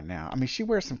 all right now. I mean, she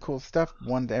wears some cool stuff.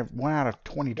 One out of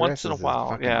 20 Once in a dresses while,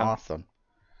 is fucking yeah. awesome.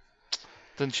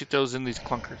 Then she throws in these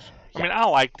clunkers. Yeah. I mean, I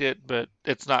liked it, but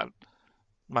it's not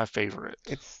my favorite.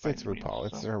 It's RuPaul.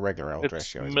 It's her regular old dress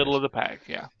she always middle wears. of the pack,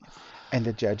 yeah. And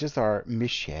the judges are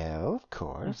Michelle, of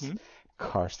course,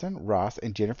 Carson, Ross,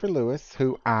 and Jennifer Lewis,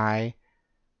 who I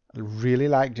really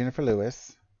like. Jennifer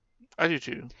Lewis. I do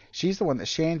too. She's the one that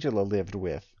Shangela lived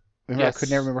with. Remember, yes. I could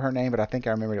never remember her name, but I think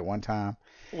I remembered it one time.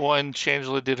 Well, and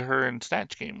Shangela did her in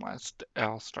Snatch Game last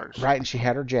All-Stars. Right, and she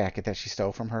had her jacket that she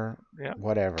stole from her,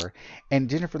 whatever. And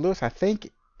Jennifer Lewis, I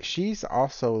think she's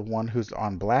also one who's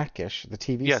on Blackish, the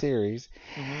TV series.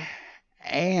 Mm-hmm.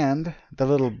 And the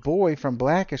little boy from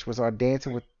Blackish was on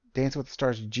Dancing with the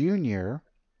Stars Junior.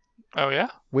 Oh, yeah?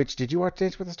 Which, did you watch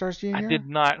Dancing with the Stars Junior? I did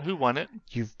not. Who won it?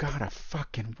 You've got to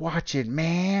fucking watch it,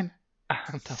 man.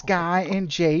 Sky and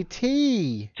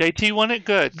JT. JT won it?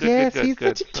 Good. Yes, he's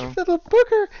such a cute little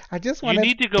booger. I just want You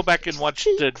need to go back and watch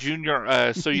the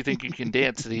Junior So You Think You Can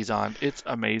Dance that he's on. It's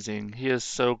amazing. He is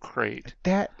so great.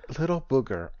 That little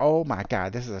booger. Oh, my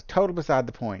God. This is a total beside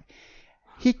the point.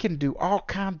 He can do all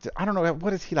kinds of, I don't know,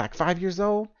 what is he, like 5 years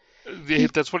old?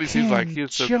 That's what he seems like.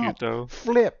 He's so cute, though.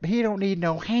 Flip. He don't need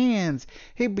no hands.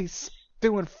 He'd be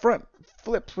doing front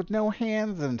flips with no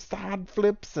hands and side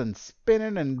flips and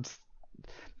spinning and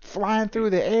flying through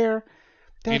the air.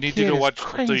 That you need kid to go is watch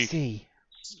crazy.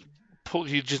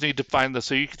 You just need to find the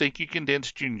So You Think You Can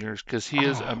Dance Juniors, because he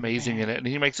is amazing in it, and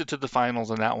he makes it to the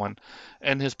finals in that one.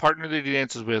 And his partner that he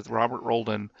dances with, Robert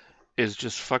Roldan, is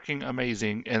just fucking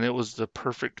amazing, and it was the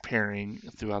perfect pairing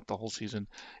throughout the whole season.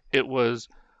 It was.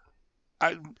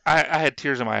 I had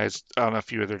tears in my eyes on a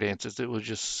few of their dances. It was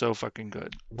just so fucking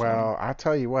good. Well, I'll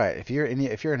tell you what. If you're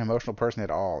an emotional person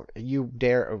at all, you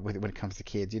dare when it comes to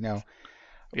kids,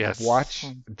 watch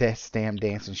this damn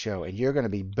dancing show, and you're gonna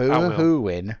be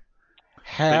boo-hooing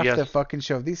half the fucking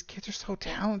show. These kids are so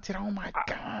talented. Oh my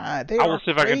God, I will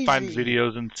see if I can find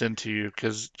videos and send to you,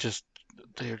 because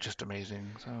they're just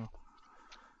amazing. So.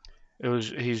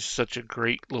 He's such a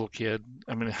great little kid.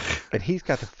 I mean, and he's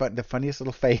got the funniest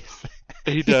little face.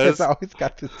 He does. He's always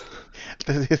got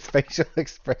his facial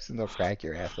expression will crack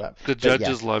your ass up. The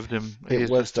judges loved him. It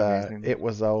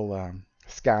was old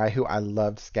Sky, who I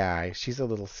loved. Sky. She's a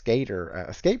little skater,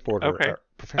 a skateboarder, a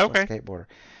professional skateboarder.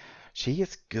 She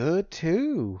is good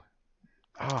too.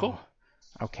 Oh, cool.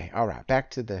 Okay, all right. Back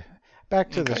to the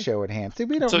show at hand. See,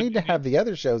 we don't need to have the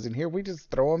other shows in here. We just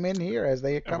throw them in here as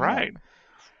they come out.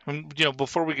 And,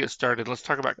 before we get started, let's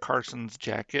talk about Carson's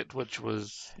jacket, which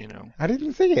was, I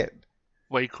didn't see it.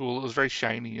 Way cool. It was very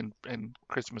shiny and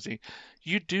Christmassy.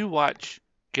 You do watch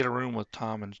Get a Room with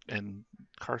Tom and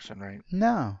Carson, right?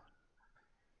 No.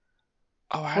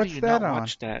 Oh, how do you not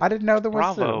watch that? I didn't know there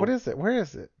was. What is it? Where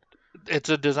is it? It's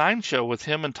a design show with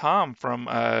him and Tom from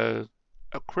A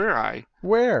Queer Eye.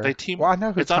 Where? They team. Well, I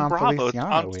know who it's Tom on Bravo.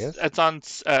 Feliciano is. It's on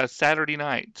Saturday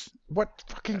nights. What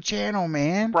fucking channel,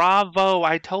 man? Bravo.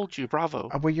 I told you, Bravo.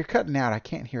 Well, you're cutting out. I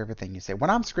can't hear everything you say. When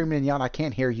I'm screaming and yelling, I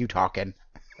can't hear you talking.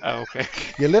 Oh, okay.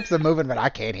 Your lips are moving, but I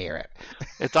can't hear it.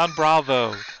 It's on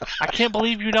Bravo. I can't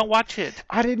believe you don't watch it.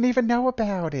 I didn't even know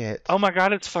about it. Oh my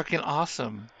God, it's fucking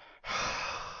awesome.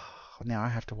 Now I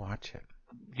have to watch it.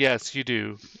 Yes, you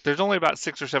do. There's only about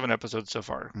 6 or 7 episodes so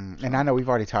far. And I know we've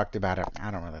already talked about it.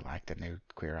 I don't really like the new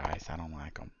Queer Eyes. I don't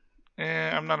like them.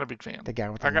 I'm not a big fan. The guy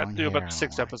with the I got long to do hair, about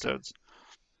 6 episodes.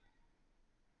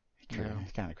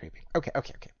 It's kind of creepy. Okay.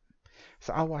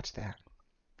 So I'll watch that.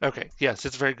 Okay. Yes,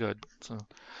 it's very good.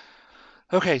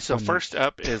 So first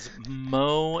up is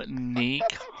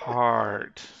Monique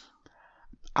Hart.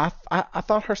 I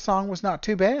thought her song was not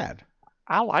too bad.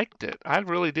 I liked it. I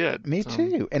really did. Me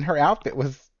too. And her outfit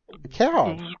was cow.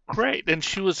 It was great. And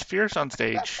she was fierce on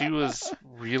stage. She was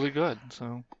really good.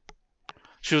 So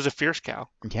she was a fierce cow.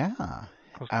 Yeah.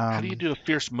 How do you do a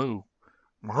fierce moo?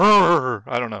 I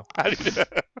don't know. How do you do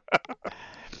that?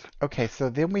 Okay, so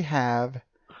then we have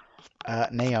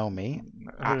Naomi.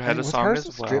 Who had a song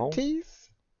as well. Striptease?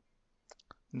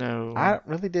 No. I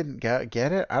really didn't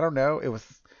get it. I don't know. It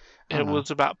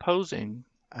was about posing.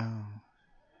 Oh.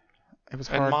 It was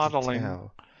and hard modeling. to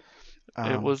tell.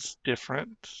 It was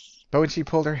different. But when she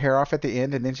pulled her hair off at the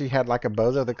end and then she had like a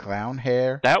Bozo the Clown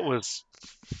hair. That was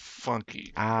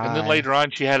funky. And then later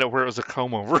on she had it where it was a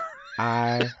comb over.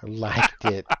 I liked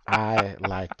it.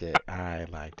 Okay.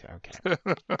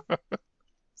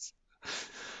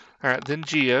 All right, then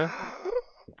Gia.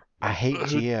 I hate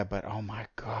Gia, but oh my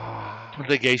god.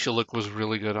 The geisha look was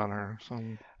really good on her. So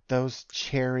those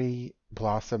cherry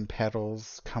blossom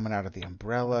petals coming out of the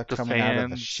umbrella, the coming out of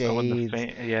the fans, shades,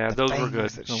 yeah, the those were fangs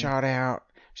good. that shot out.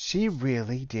 She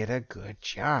really did a good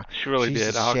job. She really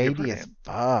She's did. I'll give her shady as that.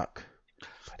 fuck.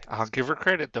 I'll give her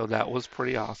credit though. That was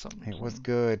pretty awesome. It was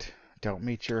good. Don't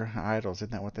meet your idols,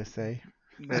 isn't that what they say?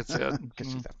 That's it.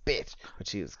 Because she's a bitch, but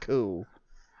she was cool.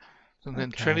 And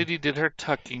then Trinity did her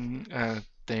tucking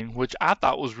thing, which I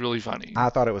thought was really funny. I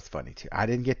thought it was funny too. I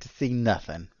didn't get to see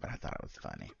nothing, but I thought it was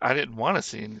funny. I didn't want to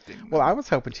see anything. Well, I was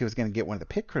hoping she was going to get one of the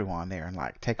pit crew on there and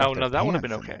like take off Oh their no, that would have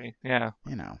been pants okay. Yeah,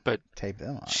 and, but tape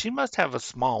them up. she must have a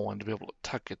small one to be able to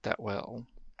tuck it that well.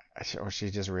 Or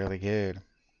she's just really good.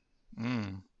 I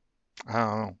don't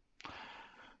know.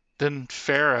 Then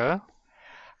Farrah.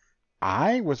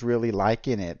 I was really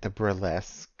liking it, the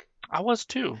burlesque. I was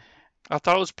too. I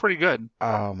thought it was pretty good.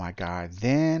 Oh my god.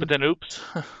 But then, oops.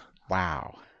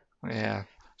 Wow. Yeah.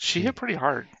 She hit pretty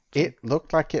hard. It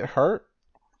looked like it hurt.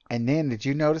 And then, did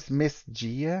you notice Miss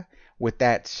Gia with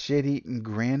that shit-eating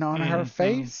grin on her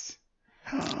face?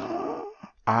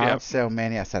 So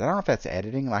many. I said, I don't know if that's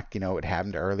editing, like, it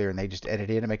happened earlier and they just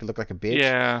edited it to make it look like a bitch.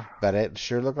 Yeah. But it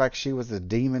sure looked like she was a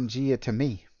demon Gia to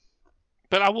me.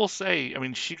 But I will say, I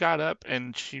mean, she got up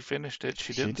and she finished it.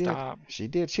 She didn't stop. She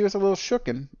did. She was a little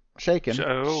shaken.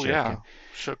 Oh, yeah.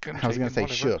 I was going to say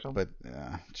shook, but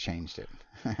changed it.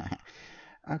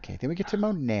 Okay, then we get to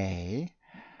Monet.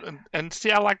 And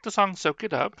see, I like the song Soak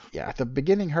It Up. Yeah, at the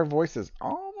beginning, her voice is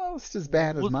almost as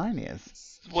bad as mine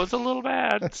is. Was a little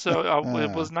bad, so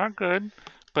it was not good.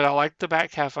 But I liked the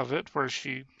back half of it where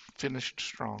she finished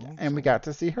strong. And we got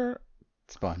to see her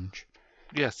sponge.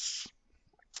 Yes.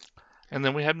 And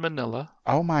then we had Manila.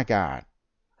 Oh my god.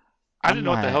 I didn't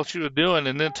know what the hell she was doing,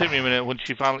 and then it took me a minute when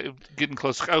she finally getting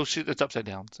close. Oh, it's upside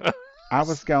down. So. I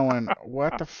was going,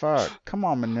 what the fuck? Come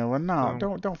on, Manila. No,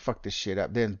 don't fuck this shit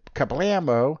up. Then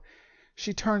kablammo,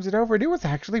 she turns it over, and it was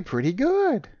actually pretty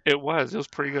good. It was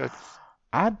pretty good.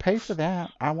 I'd pay for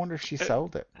that. I wonder if she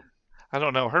sold it. I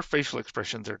don't know. Her facial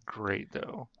expressions are great,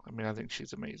 though. I mean, I think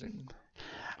she's amazing.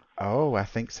 Oh, I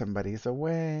think somebody's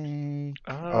away.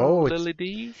 Oh, Lily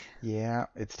D? Yeah,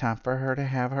 it's time for her to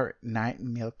have her night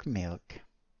milk.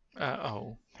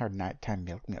 Her nighttime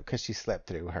milk, because she slept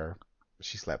through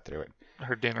it.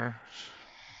 Her dinner.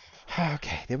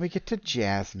 Okay, then we get to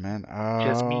Jasmine. Oh,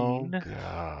 Jasmine.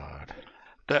 God.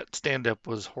 That stand-up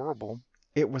was horrible.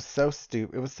 It was so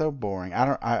stupid. It was so boring.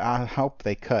 I hope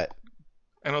they cut.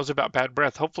 And it was about bad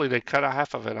breath. Hopefully they cut a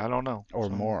half of it. I don't know. Or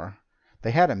more. They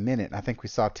had a minute. I think we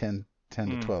saw 10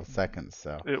 to 12 seconds.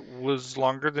 So it was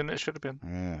longer than it should have been.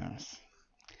 Yes.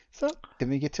 So then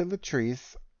we get to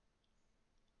Latrice.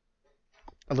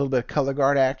 A little bit of color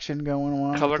guard action going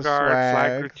on. Color guard,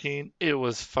 flag routine. It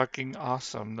was fucking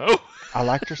awesome, though. I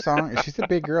liked her song. She's a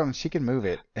big girl and she can move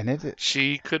it. And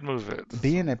she could move it.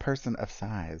 Being a person of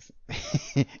size,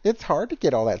 it's hard to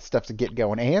get all that stuff to get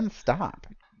going and stop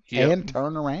and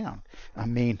turn around. I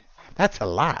mean, that's a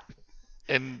lot.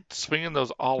 And swinging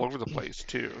those all over the place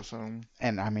too. So.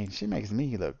 And I mean, she makes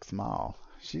me look small.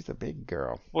 She's a big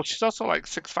girl. Well, she's also like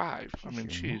 6'5". I mean,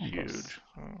 she's huge.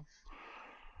 So.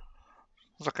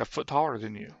 She's like a foot taller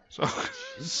than you. So.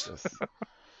 Jesus.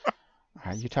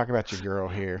 You talk about your girl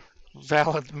here.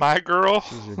 My girl.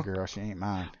 She's your girl. She ain't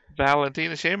mine.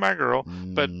 Valentina, she ain't my girl.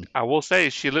 But I will say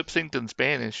she lip synced in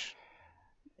Spanish.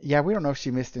 Yeah, we don't know if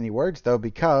she missed any words though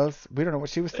because we don't know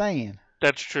what she was saying.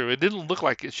 That's true. It didn't look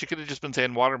like it. She could have just been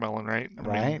saying watermelon, right?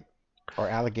 Right. I mean, or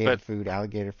alligator food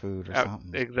or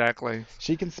something. Exactly.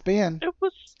 She can spin.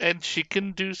 And she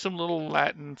can do some little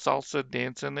Latin salsa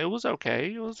dancing. It was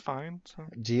okay. It was fine. So.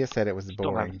 Gia said it was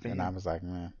boring, and I was like,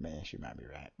 man, she might be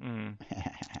right.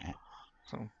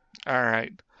 So, all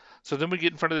right. So then we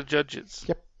get in front of the judges.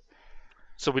 Yep.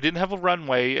 So we didn't have a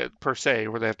runway per se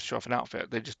where they have to show off an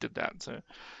outfit. They just did that.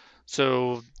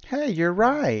 So. Hey, you're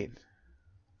right.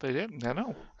 They didn't. I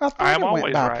know. I am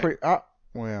always right.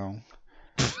 Well,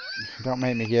 don't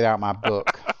make me get out my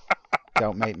book.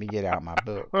 Don't make me get out my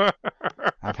book.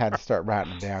 I've had to start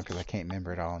writing it down because I can't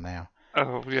remember it all now.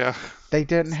 Oh, yeah. They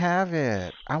didn't have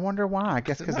it. I wonder why. I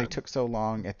guess because they took so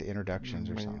long at the introductions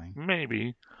or something.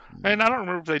 Maybe. And I don't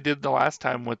remember if they did the last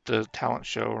time with the talent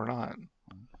show or not.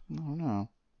 I don't know.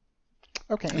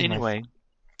 Okay. Anyway.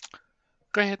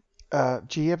 Go ahead.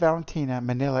 Gia, Valentina,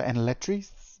 Manila, and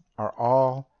Latrice are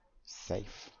all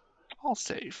safe. All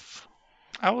safe.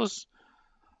 I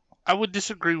would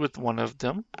disagree with one of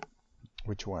them.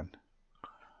 Which one?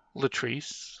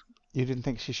 Latrice. You didn't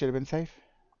think she should have been safe?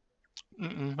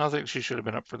 I think she should have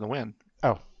been up for the win.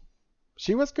 Oh.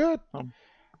 She was good.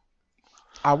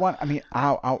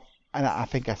 And I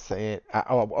think I said,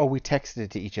 we texted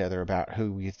it to each other about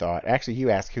who you thought. Actually, you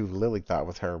asked who Lily thought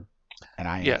was her, and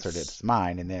I answered Yes. it's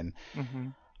mine. And then Hmm.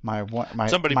 my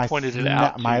Somebody pointed it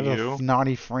out to my little you.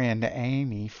 snotty friend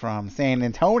Amy from San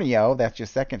Antonio. That's your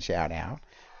second shout out.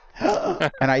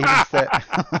 And I even said,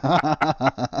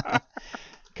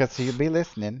 because she'll be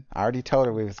listening. I already told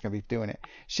her we was going to be doing it.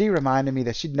 She reminded me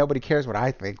that nobody cares what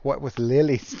I think. What was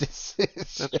Lily's decision?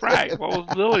 That's right. What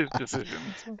was Lily's decision?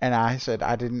 And I said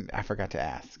I forgot to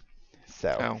ask.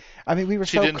 So, Oh. I mean, we were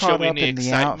She so didn't caught show up any in the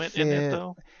excitement outfit. in it,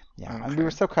 though? Yeah, Okay. I mean, we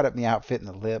were so caught up in the outfit and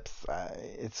the lips,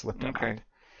 it slipped our mind.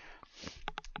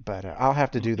 But I'll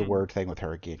have to do the word thing with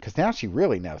her again because now she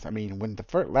really knows. I mean, when the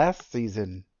last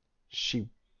season, she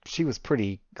was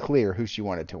pretty clear who she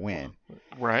wanted to win.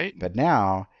 Right. But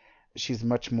now she's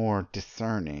much more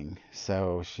discerning,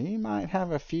 so she might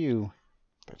have a few.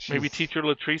 But maybe teach her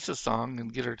Latrice's song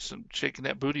and get her some shaking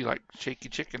that booty like shaky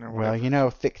chicken or whatever. Well, you know,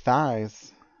 thick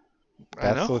thighs.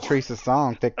 That's Latrice's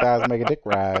song. Thick thighs make a dick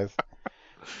rise.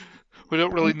 We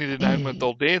don't really need a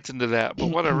 9-month-old dancing to that, but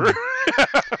whatever.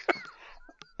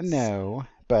 No,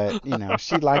 but you know,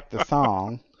 she liked the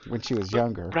song when she was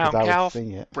younger because I would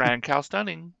sing it. Brown cow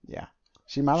stunning. Yeah,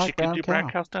 she might like brown cow. She could do brown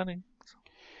cow stunning.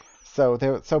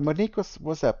 So Monique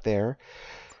was up there.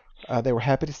 They were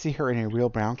happy to see her in a real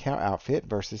brown cow outfit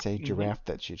versus a giraffe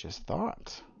that she just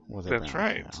thought was a brown cow. That's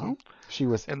right. So she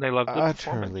was and they loved the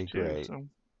utterly great. Too,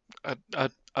 so.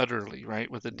 Utterly,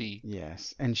 right, with a D.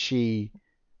 Yes, and she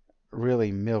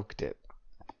really milked it.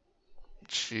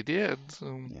 She did.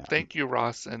 So yeah. Thank you,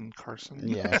 Ross and Carson.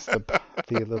 Yes,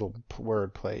 the little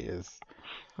wordplay is,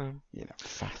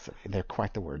 fascinating. They're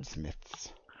quite the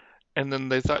wordsmiths. And then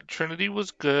they thought Trinity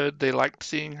was good. They liked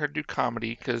seeing her do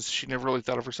comedy because she never really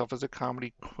thought of herself as a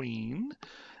comedy queen.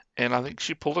 And I think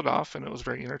she pulled it off, and it was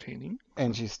very entertaining.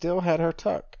 And she still had her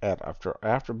tuck.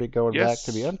 After going back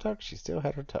to be untucked, she still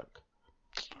had her tuck.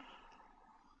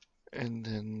 And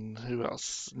then who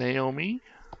else? Naomi.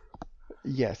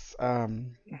 Yes. Her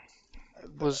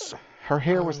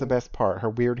hair was the best part. Her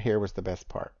weird hair was the best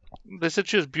part. They said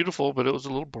she was beautiful, but it was a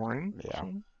little boring. Yeah.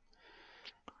 So.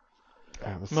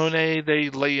 Monet,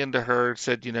 they lay into her,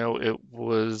 said, it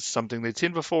was something they'd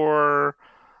seen before,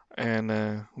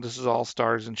 and this is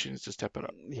All-Stars, and she needs to step it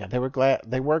up. Yeah, they were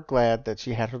glad that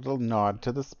she had her little nod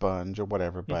to the sponge or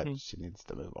whatever, but she needs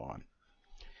to move on.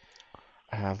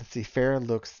 Let's see. Farrah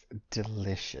looks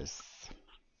delicious.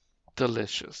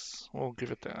 Delicious. We'll give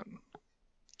it that.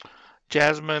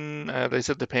 Jasmine, they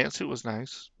said the pantsuit was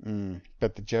nice.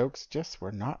 But the jokes just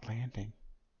were not landing.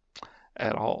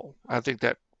 At all. I think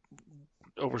that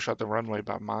overshot the runway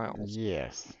by miles.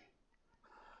 Yes.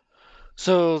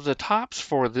 So the tops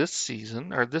for this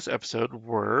season, or this episode,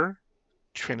 were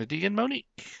Trinity and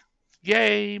Monique.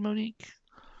 Yay, Monique.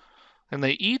 And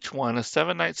they each won a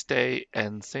 7-night stay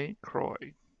in St.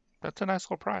 Croix. That's a nice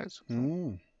little prize.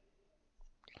 And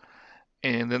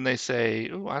then they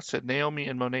say, I said Naomi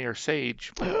and Monet are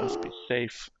sage, but it must be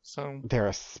safe. So they're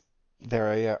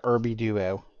a Irby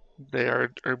duo. They are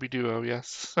an Irby duo,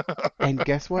 yes. And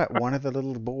guess what? One of the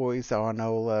little boys on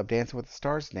old Dancing with the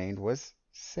Stars named was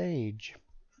Sage,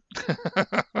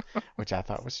 which I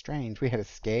thought was strange. We had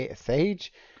a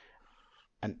Sage,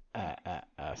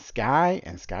 a Sky,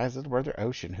 and Sky's little brother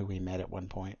Ocean, who we met at one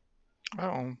point.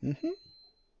 Oh.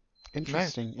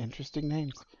 Interesting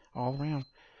names all around.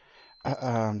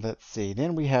 Let's see.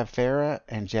 Then we have Farrah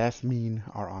and Jasmine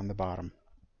are on the bottom.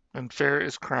 And Farrah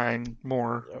is crying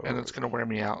more, and it's going to wear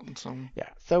me out. Yeah.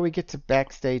 So we get to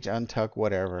backstage, untuck,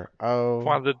 whatever.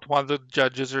 While the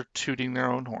judges are tooting their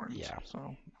own horns. Yeah.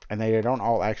 So. And they don't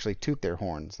all actually toot their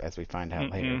horns, as we find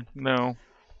out later. No.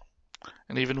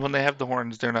 And even when they have the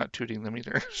horns, they're not tooting them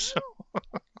either.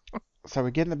 So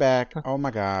we get in the back. Oh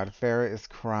my God, Farrah is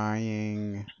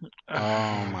crying. Oh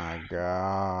my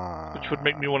God. Which would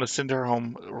make me want to send her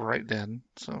home right then.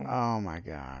 So. Oh my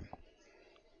God.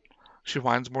 She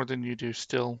whines more than you do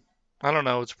still. I don't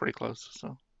know, it's pretty close.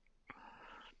 So.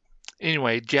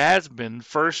 Anyway, Jasmine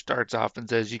first starts off and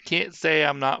says, "You can't say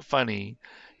I'm not funny.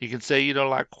 You can say you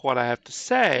don't like what I have to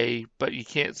say, but you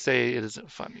can't say it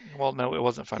isn't funny." Well, no, it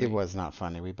wasn't funny. It was not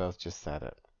funny. We both just said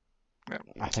it. Yeah.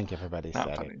 I think everybody said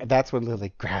it. And that's when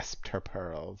Lily grasped her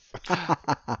pearls.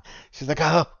 She's like,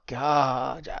 "Oh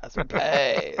God, Jasmine,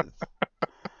 please."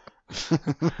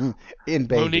 In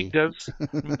baby. Monique does.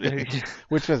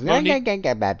 Which was Monique.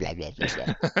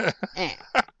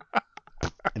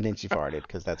 And then she farted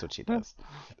because that's what she does.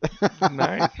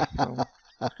 Nice.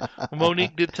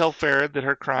 Monique did tell Farrah that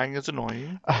her crying is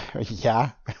annoying.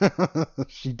 Yeah,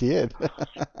 she did.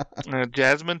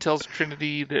 Jasmine tells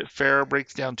Trinity that Farrah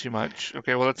breaks down too much.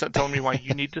 Okay, well, that's not telling me why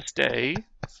you need to stay.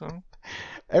 So.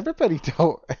 Everybody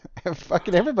told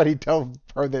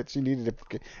her that she needed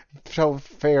to tell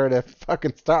Farrah to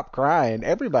fucking stop crying.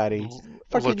 Everybody.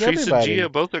 Fucking Latrice and everybody. Gia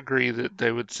both agree that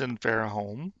they would send Farrah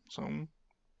home. So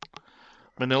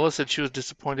Manila said she was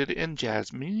disappointed in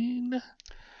Jasmine.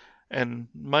 And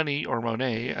Money, or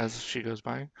Monet, as she goes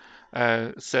by,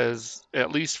 says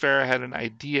at least Farrah had an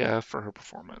idea for her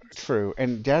performance. True.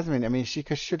 And Jasmine, I mean, she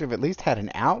should have at least had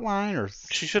an outline or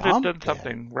She should have done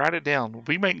something. Write it down.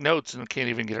 We make notes and can't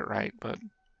even get it right, but...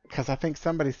 Because I think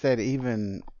somebody said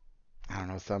even, I don't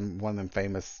know, one of them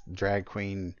famous drag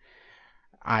queen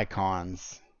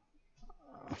icons,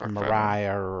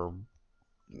 Mariah or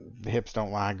the Hips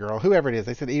Don't Lie girl, whoever it is,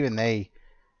 they said even they,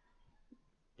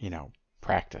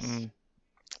 practice.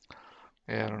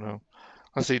 Yeah, I don't know.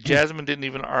 Let's see. Jasmine didn't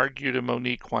even argue to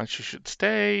Monique why she should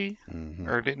stay,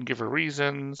 or didn't give her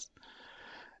reasons.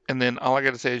 And then all I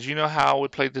got to say is, you know how I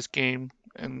would play this game,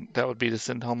 and that would be to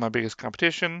send home my biggest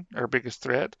competition or biggest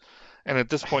threat. And at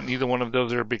this point, neither one of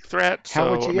those are a big threat.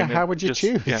 So, how would you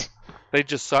choose? Yeah, they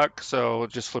just suck. So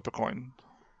just flip a coin.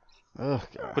 Oh,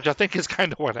 God. Which I think is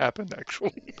kind of what happened,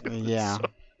 actually. Yeah.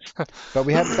 But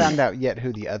we haven't found out yet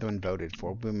who the other one voted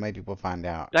for. Maybe we'll find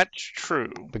out. That's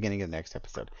true. Beginning of the next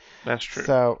episode. That's true.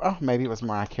 So, maybe it was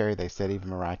Mariah Carey. They said even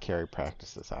Mariah Carey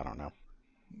practices. I don't know.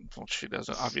 Well, she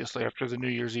doesn't, obviously, after the New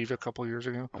Year's Eve a couple years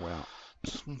ago. Well.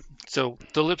 So,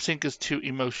 the lip sync is to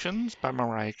Emotions by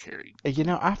Mariah Carey.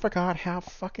 I forgot how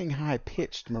fucking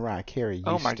high-pitched Mariah Carey used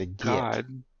to get. Oh, my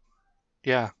God.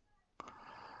 Yeah.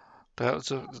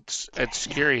 It's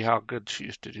scary how good she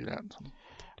used to do that.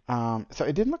 So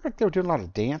it didn't look like they were doing a lot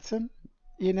of dancing.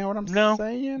 You know what I'm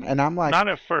saying? And I'm like, not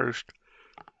at first.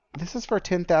 This is for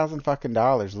 $10,000 fucking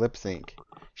lip sync.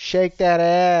 Shake that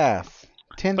ass.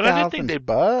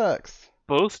 $10,000.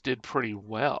 Both did pretty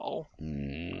well. I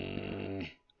mean,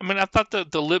 I thought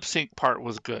the lip sync part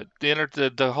was good.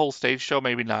 The whole stage show,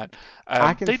 maybe not.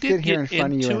 I can sit here in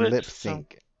front of you and lip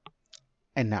sync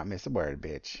and not miss a word,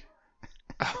 bitch.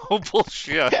 Oh,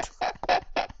 bullshit.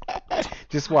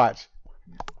 Just watch.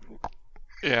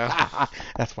 Yeah.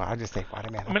 That's why I just say, wait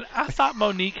a minute. I mean, I thought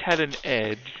Monique had an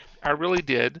edge. I really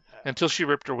did, until she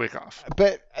ripped her wig off.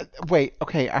 But, wait,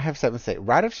 okay, I have something to say.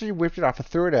 Right after she whipped it off and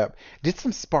threw it up, did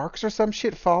some sparks or some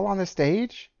shit fall on the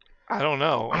stage? I don't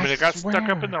know. I mean, it got stuck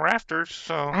up in the rafters,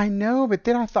 so... I know, but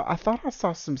then I thought I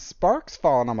saw some sparks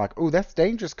fall, and I'm like, ooh, that's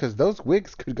dangerous, because those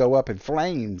wigs could go up in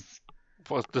flames.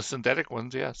 Well, the synthetic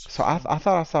ones, yes. So I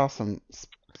thought I saw some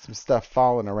stuff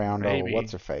falling around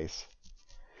what's-her-face.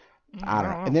 I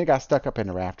don't know. And then it got stuck up in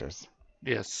the rafters.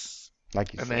 Yes.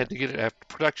 Like you said. And they had to get it after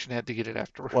production had to get it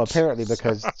afterwards. Well, apparently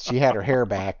because she had her hair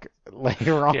back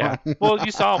later on. Yeah. Well,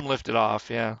 you saw them lift it off,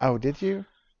 yeah. Oh, did you?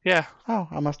 Yeah. Oh,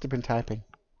 I must have been typing.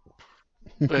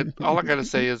 But all I gotta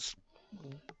say is,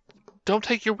 don't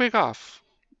take your wig off.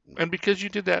 And because you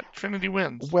did that, Trinity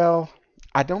wins. Well,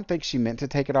 I don't think she meant to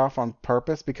take it off on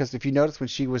purpose, because if you notice when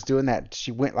she was doing that,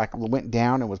 she went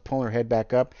down and was pulling her head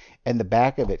back up, and the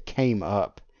back of it came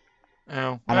up.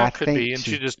 Oh, that could be, and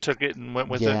she just took it and went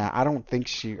with it. Yeah, I don't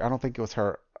think it was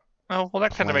her. Oh, well,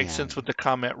 that kind of makes sense with the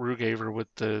comment Rue gave her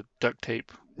with the duct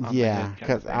tape. Yeah,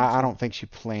 because I don't think she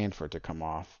planned for it to come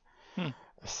off.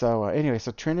 So anyway,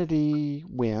 so Trinity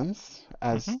wins.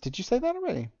 Did you say that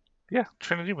already? Yeah,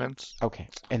 Trinity wins. Okay,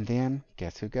 and then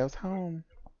guess who goes home?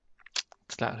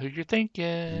 It's not who you're thinking.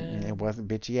 It wasn't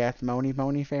bitchy ass Moni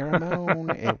Farrah Moan.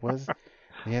 It was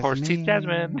Horse Teeth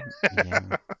Jasmine.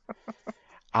 Yeah.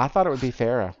 I thought it would be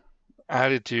Farrah. I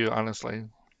did too, honestly.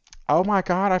 Oh my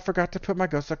God, I forgot to put my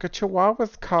Go Suck a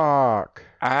Chihuahua's cock.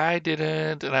 I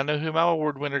didn't, and I know who my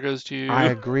award winner goes to. I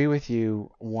agree with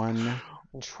you 1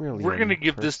 trillion. We're going to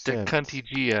give this to Cunty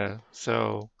Gia,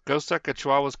 so Go Suck a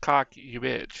Chihuahua's cock, you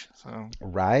bitch. So.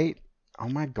 Right? Oh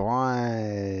my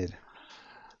God.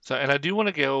 So, and I do want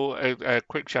to go a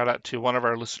quick shout out to one of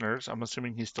our listeners. I'm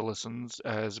assuming he still listens,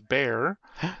 as Bear.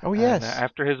 Oh, yes.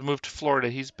 After his move to Florida,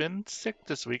 he's been sick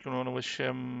this week, and I want to wish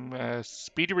him a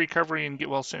speedy recovery and get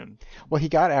well soon. Well, he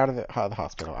got out of the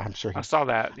hospital. I'm sure I saw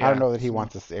that. Yeah. I don't know that he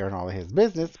wants us airing all of his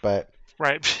business, but.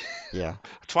 Right. Yeah.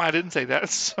 That's why I didn't say that.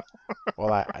 So.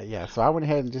 Well, so I went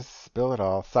ahead and just spilled it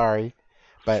all. Sorry.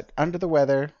 But under the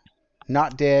weather,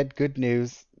 not dead, good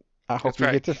news. I hope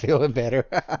you get to feeling better.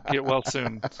 Get well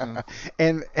soon. So.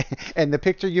 And the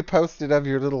picture you posted of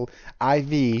your little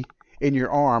IV in your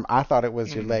arm, I thought it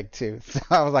was your leg too. So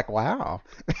I was like, wow.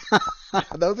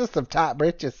 Those are some tight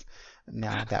britches.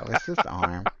 No, that was his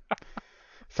arm.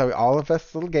 So all of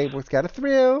us little gay boys got a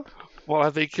thrill. Well, I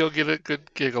think he'll get a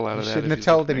good giggle out of that. You shouldn't have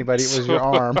told anybody it was your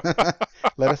arm.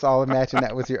 Let us all imagine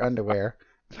that was your underwear.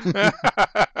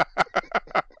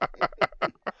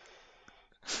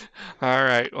 All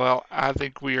right. Well, I I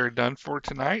think we are done for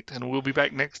tonight, and we'll be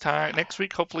back next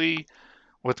week, hopefully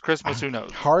with Christmas. Who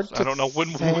knows? Hard to I don't know when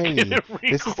say. we'll get it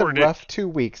recorded. This is a rough 2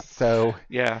 weeks, so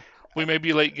yeah, we may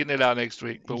be late getting it out next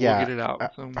week, but yeah, we'll get it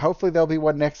out. So. Hopefully there'll be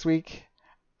one next week.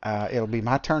 It'll be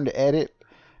my turn to edit.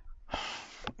 I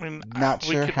mean, Not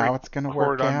sure how it's going to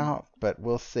work out, but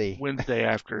we'll see. Wednesday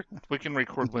after. We can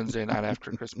record Wednesday night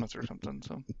after Christmas or something.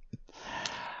 So,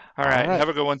 all right. Have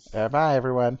a good one. Bye,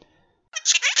 everyone.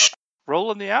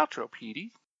 Rolling the outro,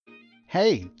 Petey.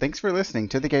 Hey, thanks for listening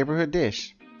to the Gayborhood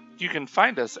Dish. You can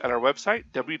find us at our website,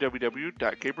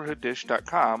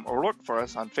 www.gayborhooddish.com, or look for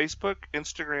us on Facebook,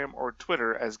 Instagram, or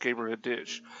Twitter as Gayborhood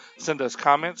Dish. Send us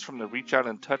comments from the Reach Out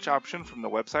and Touch option from the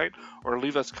website, or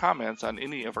leave us comments on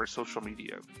any of our social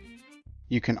media.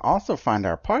 You can also find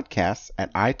our podcasts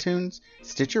at iTunes,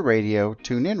 Stitcher Radio,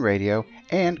 TuneIn Radio,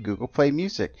 and Google Play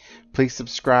Music. Please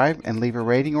subscribe and leave a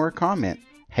rating or a comment,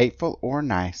 hateful or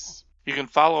nice. You can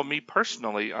follow me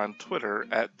personally on Twitter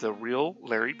at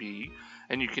TheRealLarryB,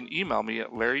 and you can email me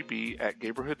at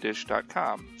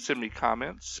larryb@gayborhooddish.com. Send me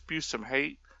comments, spew some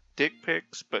hate, dick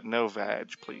pics, but no vag,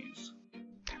 please.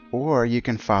 Or you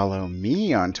can follow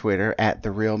me on Twitter at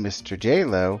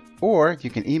TheRealMrJLo, or you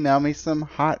can email me some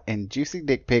hot and juicy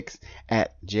dick pics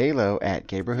at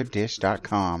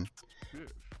jlo@gayborhooddish.com.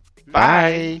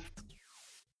 Bye!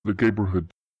 The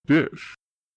Gayborhood Dish.